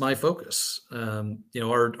 that's my focus.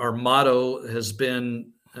 Our motto has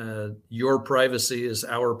been, your privacy is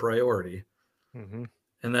our priority. Mm-hmm.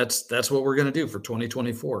 And that's what we're going to do for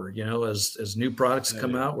 2024. As new products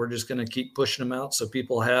come out, we're just going to keep pushing them out so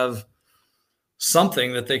people have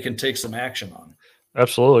something that they can take some action on.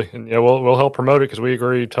 Absolutely. And we'll help promote it because we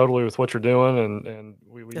agree totally with what you're doing. And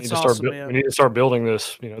we need to awesome, we need to start building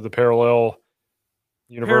this, the parallel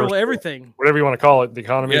universe, parallel everything, whatever you want to call it, the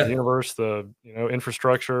economy, Yeah. the universe, the,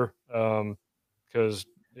 infrastructure. Cause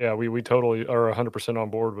we totally are 100% on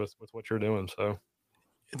board with what you're doing. So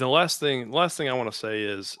the last thing I want to say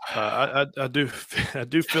is I do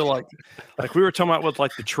feel like we were talking about with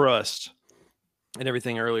like the trust and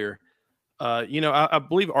everything earlier. I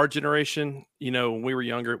believe our generation, when we were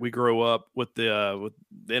younger, we grew up with the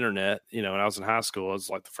internet. When I was in high school, it was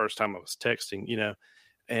like the first time I was texting.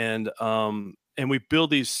 And we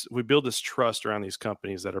build this trust around these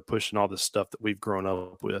companies that are pushing all this stuff that we've grown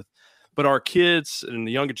up with. But our kids and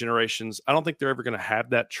the younger generations, I don't think they're ever going to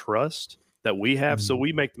have that trust that we have. So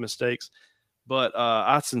we make the mistakes. But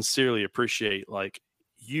I sincerely appreciate like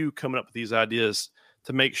you coming up with these ideas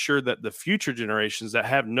to make sure that the future generations that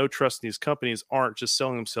have no trust in these companies aren't just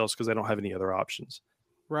selling themselves because they don't have any other options.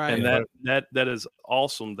 right? And that is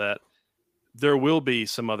awesome that there will be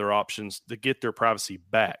some other options to get their privacy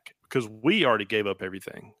back because we already gave up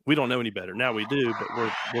everything. We don't know any better. Now we do, but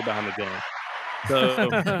we're behind the gun. So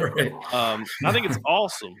Right. I think it's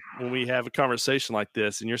awesome when we have a conversation like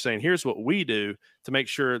this and you're saying, here's what we do to make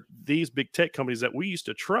sure these big tech companies that we used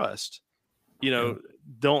to trust,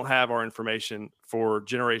 don't have our information for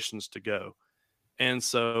generations to go. And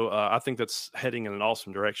so I think that's heading in an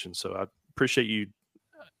awesome direction. So I appreciate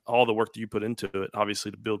all the work that you put into it,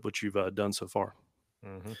 obviously, to build what you've done so far.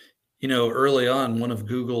 mm-hmm. Early on, one of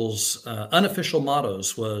Google's unofficial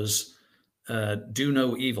mottos was do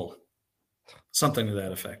no evil. Something to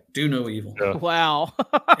that effect. Do no evil. Yeah. Wow.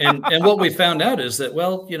 And what we found out is that,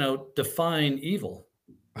 define evil.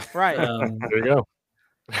 Right. There you go.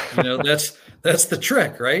 That's the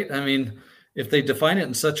trick, right? I mean, if they define it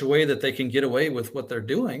in such a way that they can get away with what they're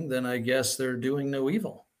doing, then I guess they're doing no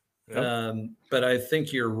evil. Yep. But I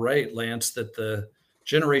think you're right, Lance, that the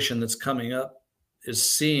generation that's coming up is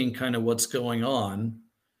seeing kind of what's going on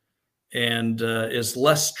and is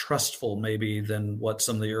less trustful maybe than what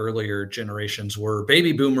some of the earlier generations were.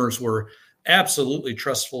 Baby boomers were absolutely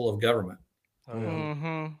trustful of government.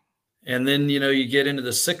 Mm-hmm. And then, you get into the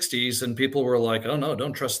 60s and people were like, oh, no,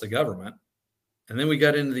 don't trust the government. And then we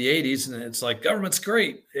got into the 80s and it's like, government's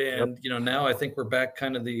great. And, now I think we're back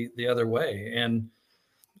kind of the other way. And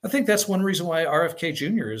I think that's one reason why RFK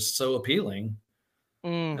Jr. is so appealing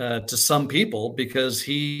to some people, because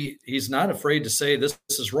he's not afraid to say this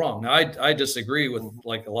is wrong. Now, I disagree with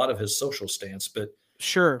like a lot of his social stance, but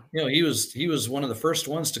Sure. he was one of the first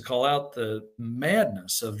ones to call out the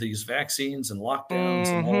madness of these vaccines and lockdowns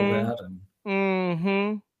and all of that. And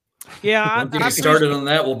Mm-hmm. Yeah, don't get me started on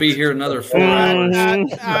that. We'll be here another 4 hours.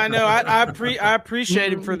 I know. I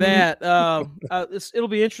appreciate him for that. It'll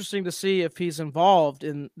be interesting to see if he's involved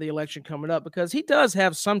in the election coming up, because he does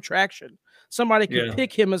have some traction. Somebody could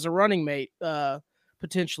pick him as a running mate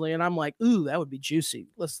potentially, and I'm like, ooh, that would be juicy.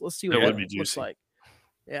 Let's see what that looks like.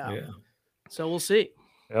 Yeah. So we'll see.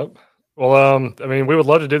 Yep. Well, we would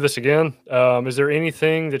love to do this again. Is there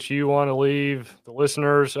anything that you want to leave the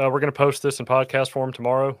listeners? We're going to post this in podcast form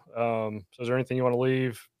tomorrow. So is there anything you want to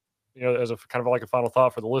leave, as a kind of like a final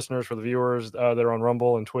thought for the listeners, for the viewers that are on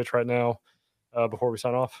Rumble and Twitch right now, before we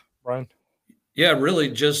sign off, Brian? Yeah, really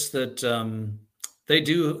just that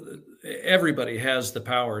everybody has the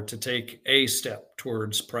power to take a step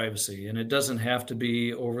towards privacy, and it doesn't have to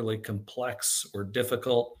be overly complex or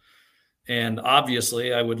difficult. And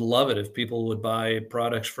obviously, I would love it if people would buy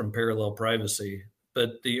products from Parallel Privacy.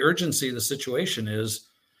 But the urgency of the situation is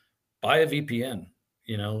buy a VPN,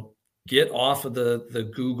 get off of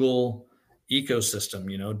the Google ecosystem,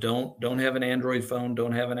 don't have an Android phone,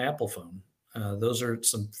 don't have an Apple phone. Those are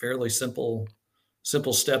some fairly simple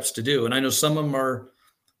steps to do. And I know some of them are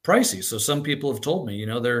pricey. So some people have told me,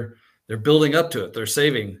 they're building up to it. They're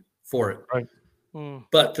saving for it. Right.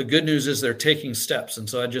 But the good news is they're taking steps. And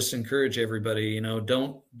so I just encourage everybody,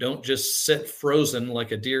 don't just sit frozen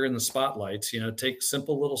like a deer in the spotlights, take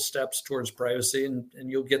simple little steps towards privacy and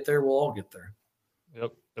you'll get there. We'll all get there.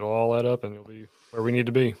 Yep. It'll all add up and you'll be where we need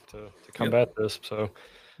to be to combat this. So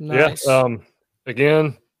nice.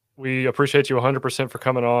 Again, we appreciate you 100% for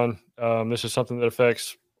coming on. This is something that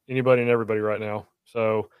affects anybody and everybody right now.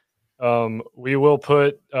 So we will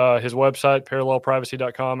put his website,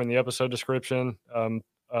 parallelprivacy.com, in the episode description,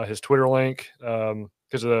 his Twitter link,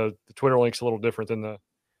 because the Twitter link's a little different than the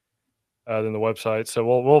website. So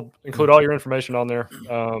we'll include all your information on there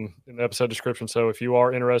in the episode description. So if you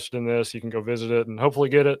are interested in this, you can go visit it and hopefully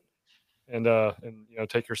get it and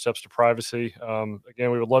take your steps to privacy.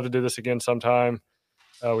 Again, we would love to do this again sometime.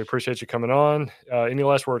 We appreciate you coming on. Any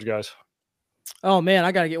last words, guys? Oh man,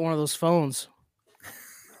 I got to get one of those phones.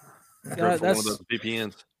 That's one of those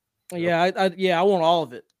VPNs. Yeah, I want all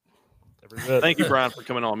of it. Thank you, Brian, for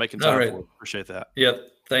coming on, making time for it. Appreciate that. Yep,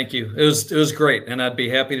 thank you. It was great, and I'd be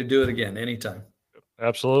happy to do it again anytime.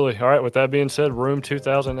 Absolutely. All right. With that being said, Room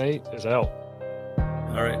 2008 is out.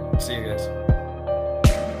 All right. See you guys.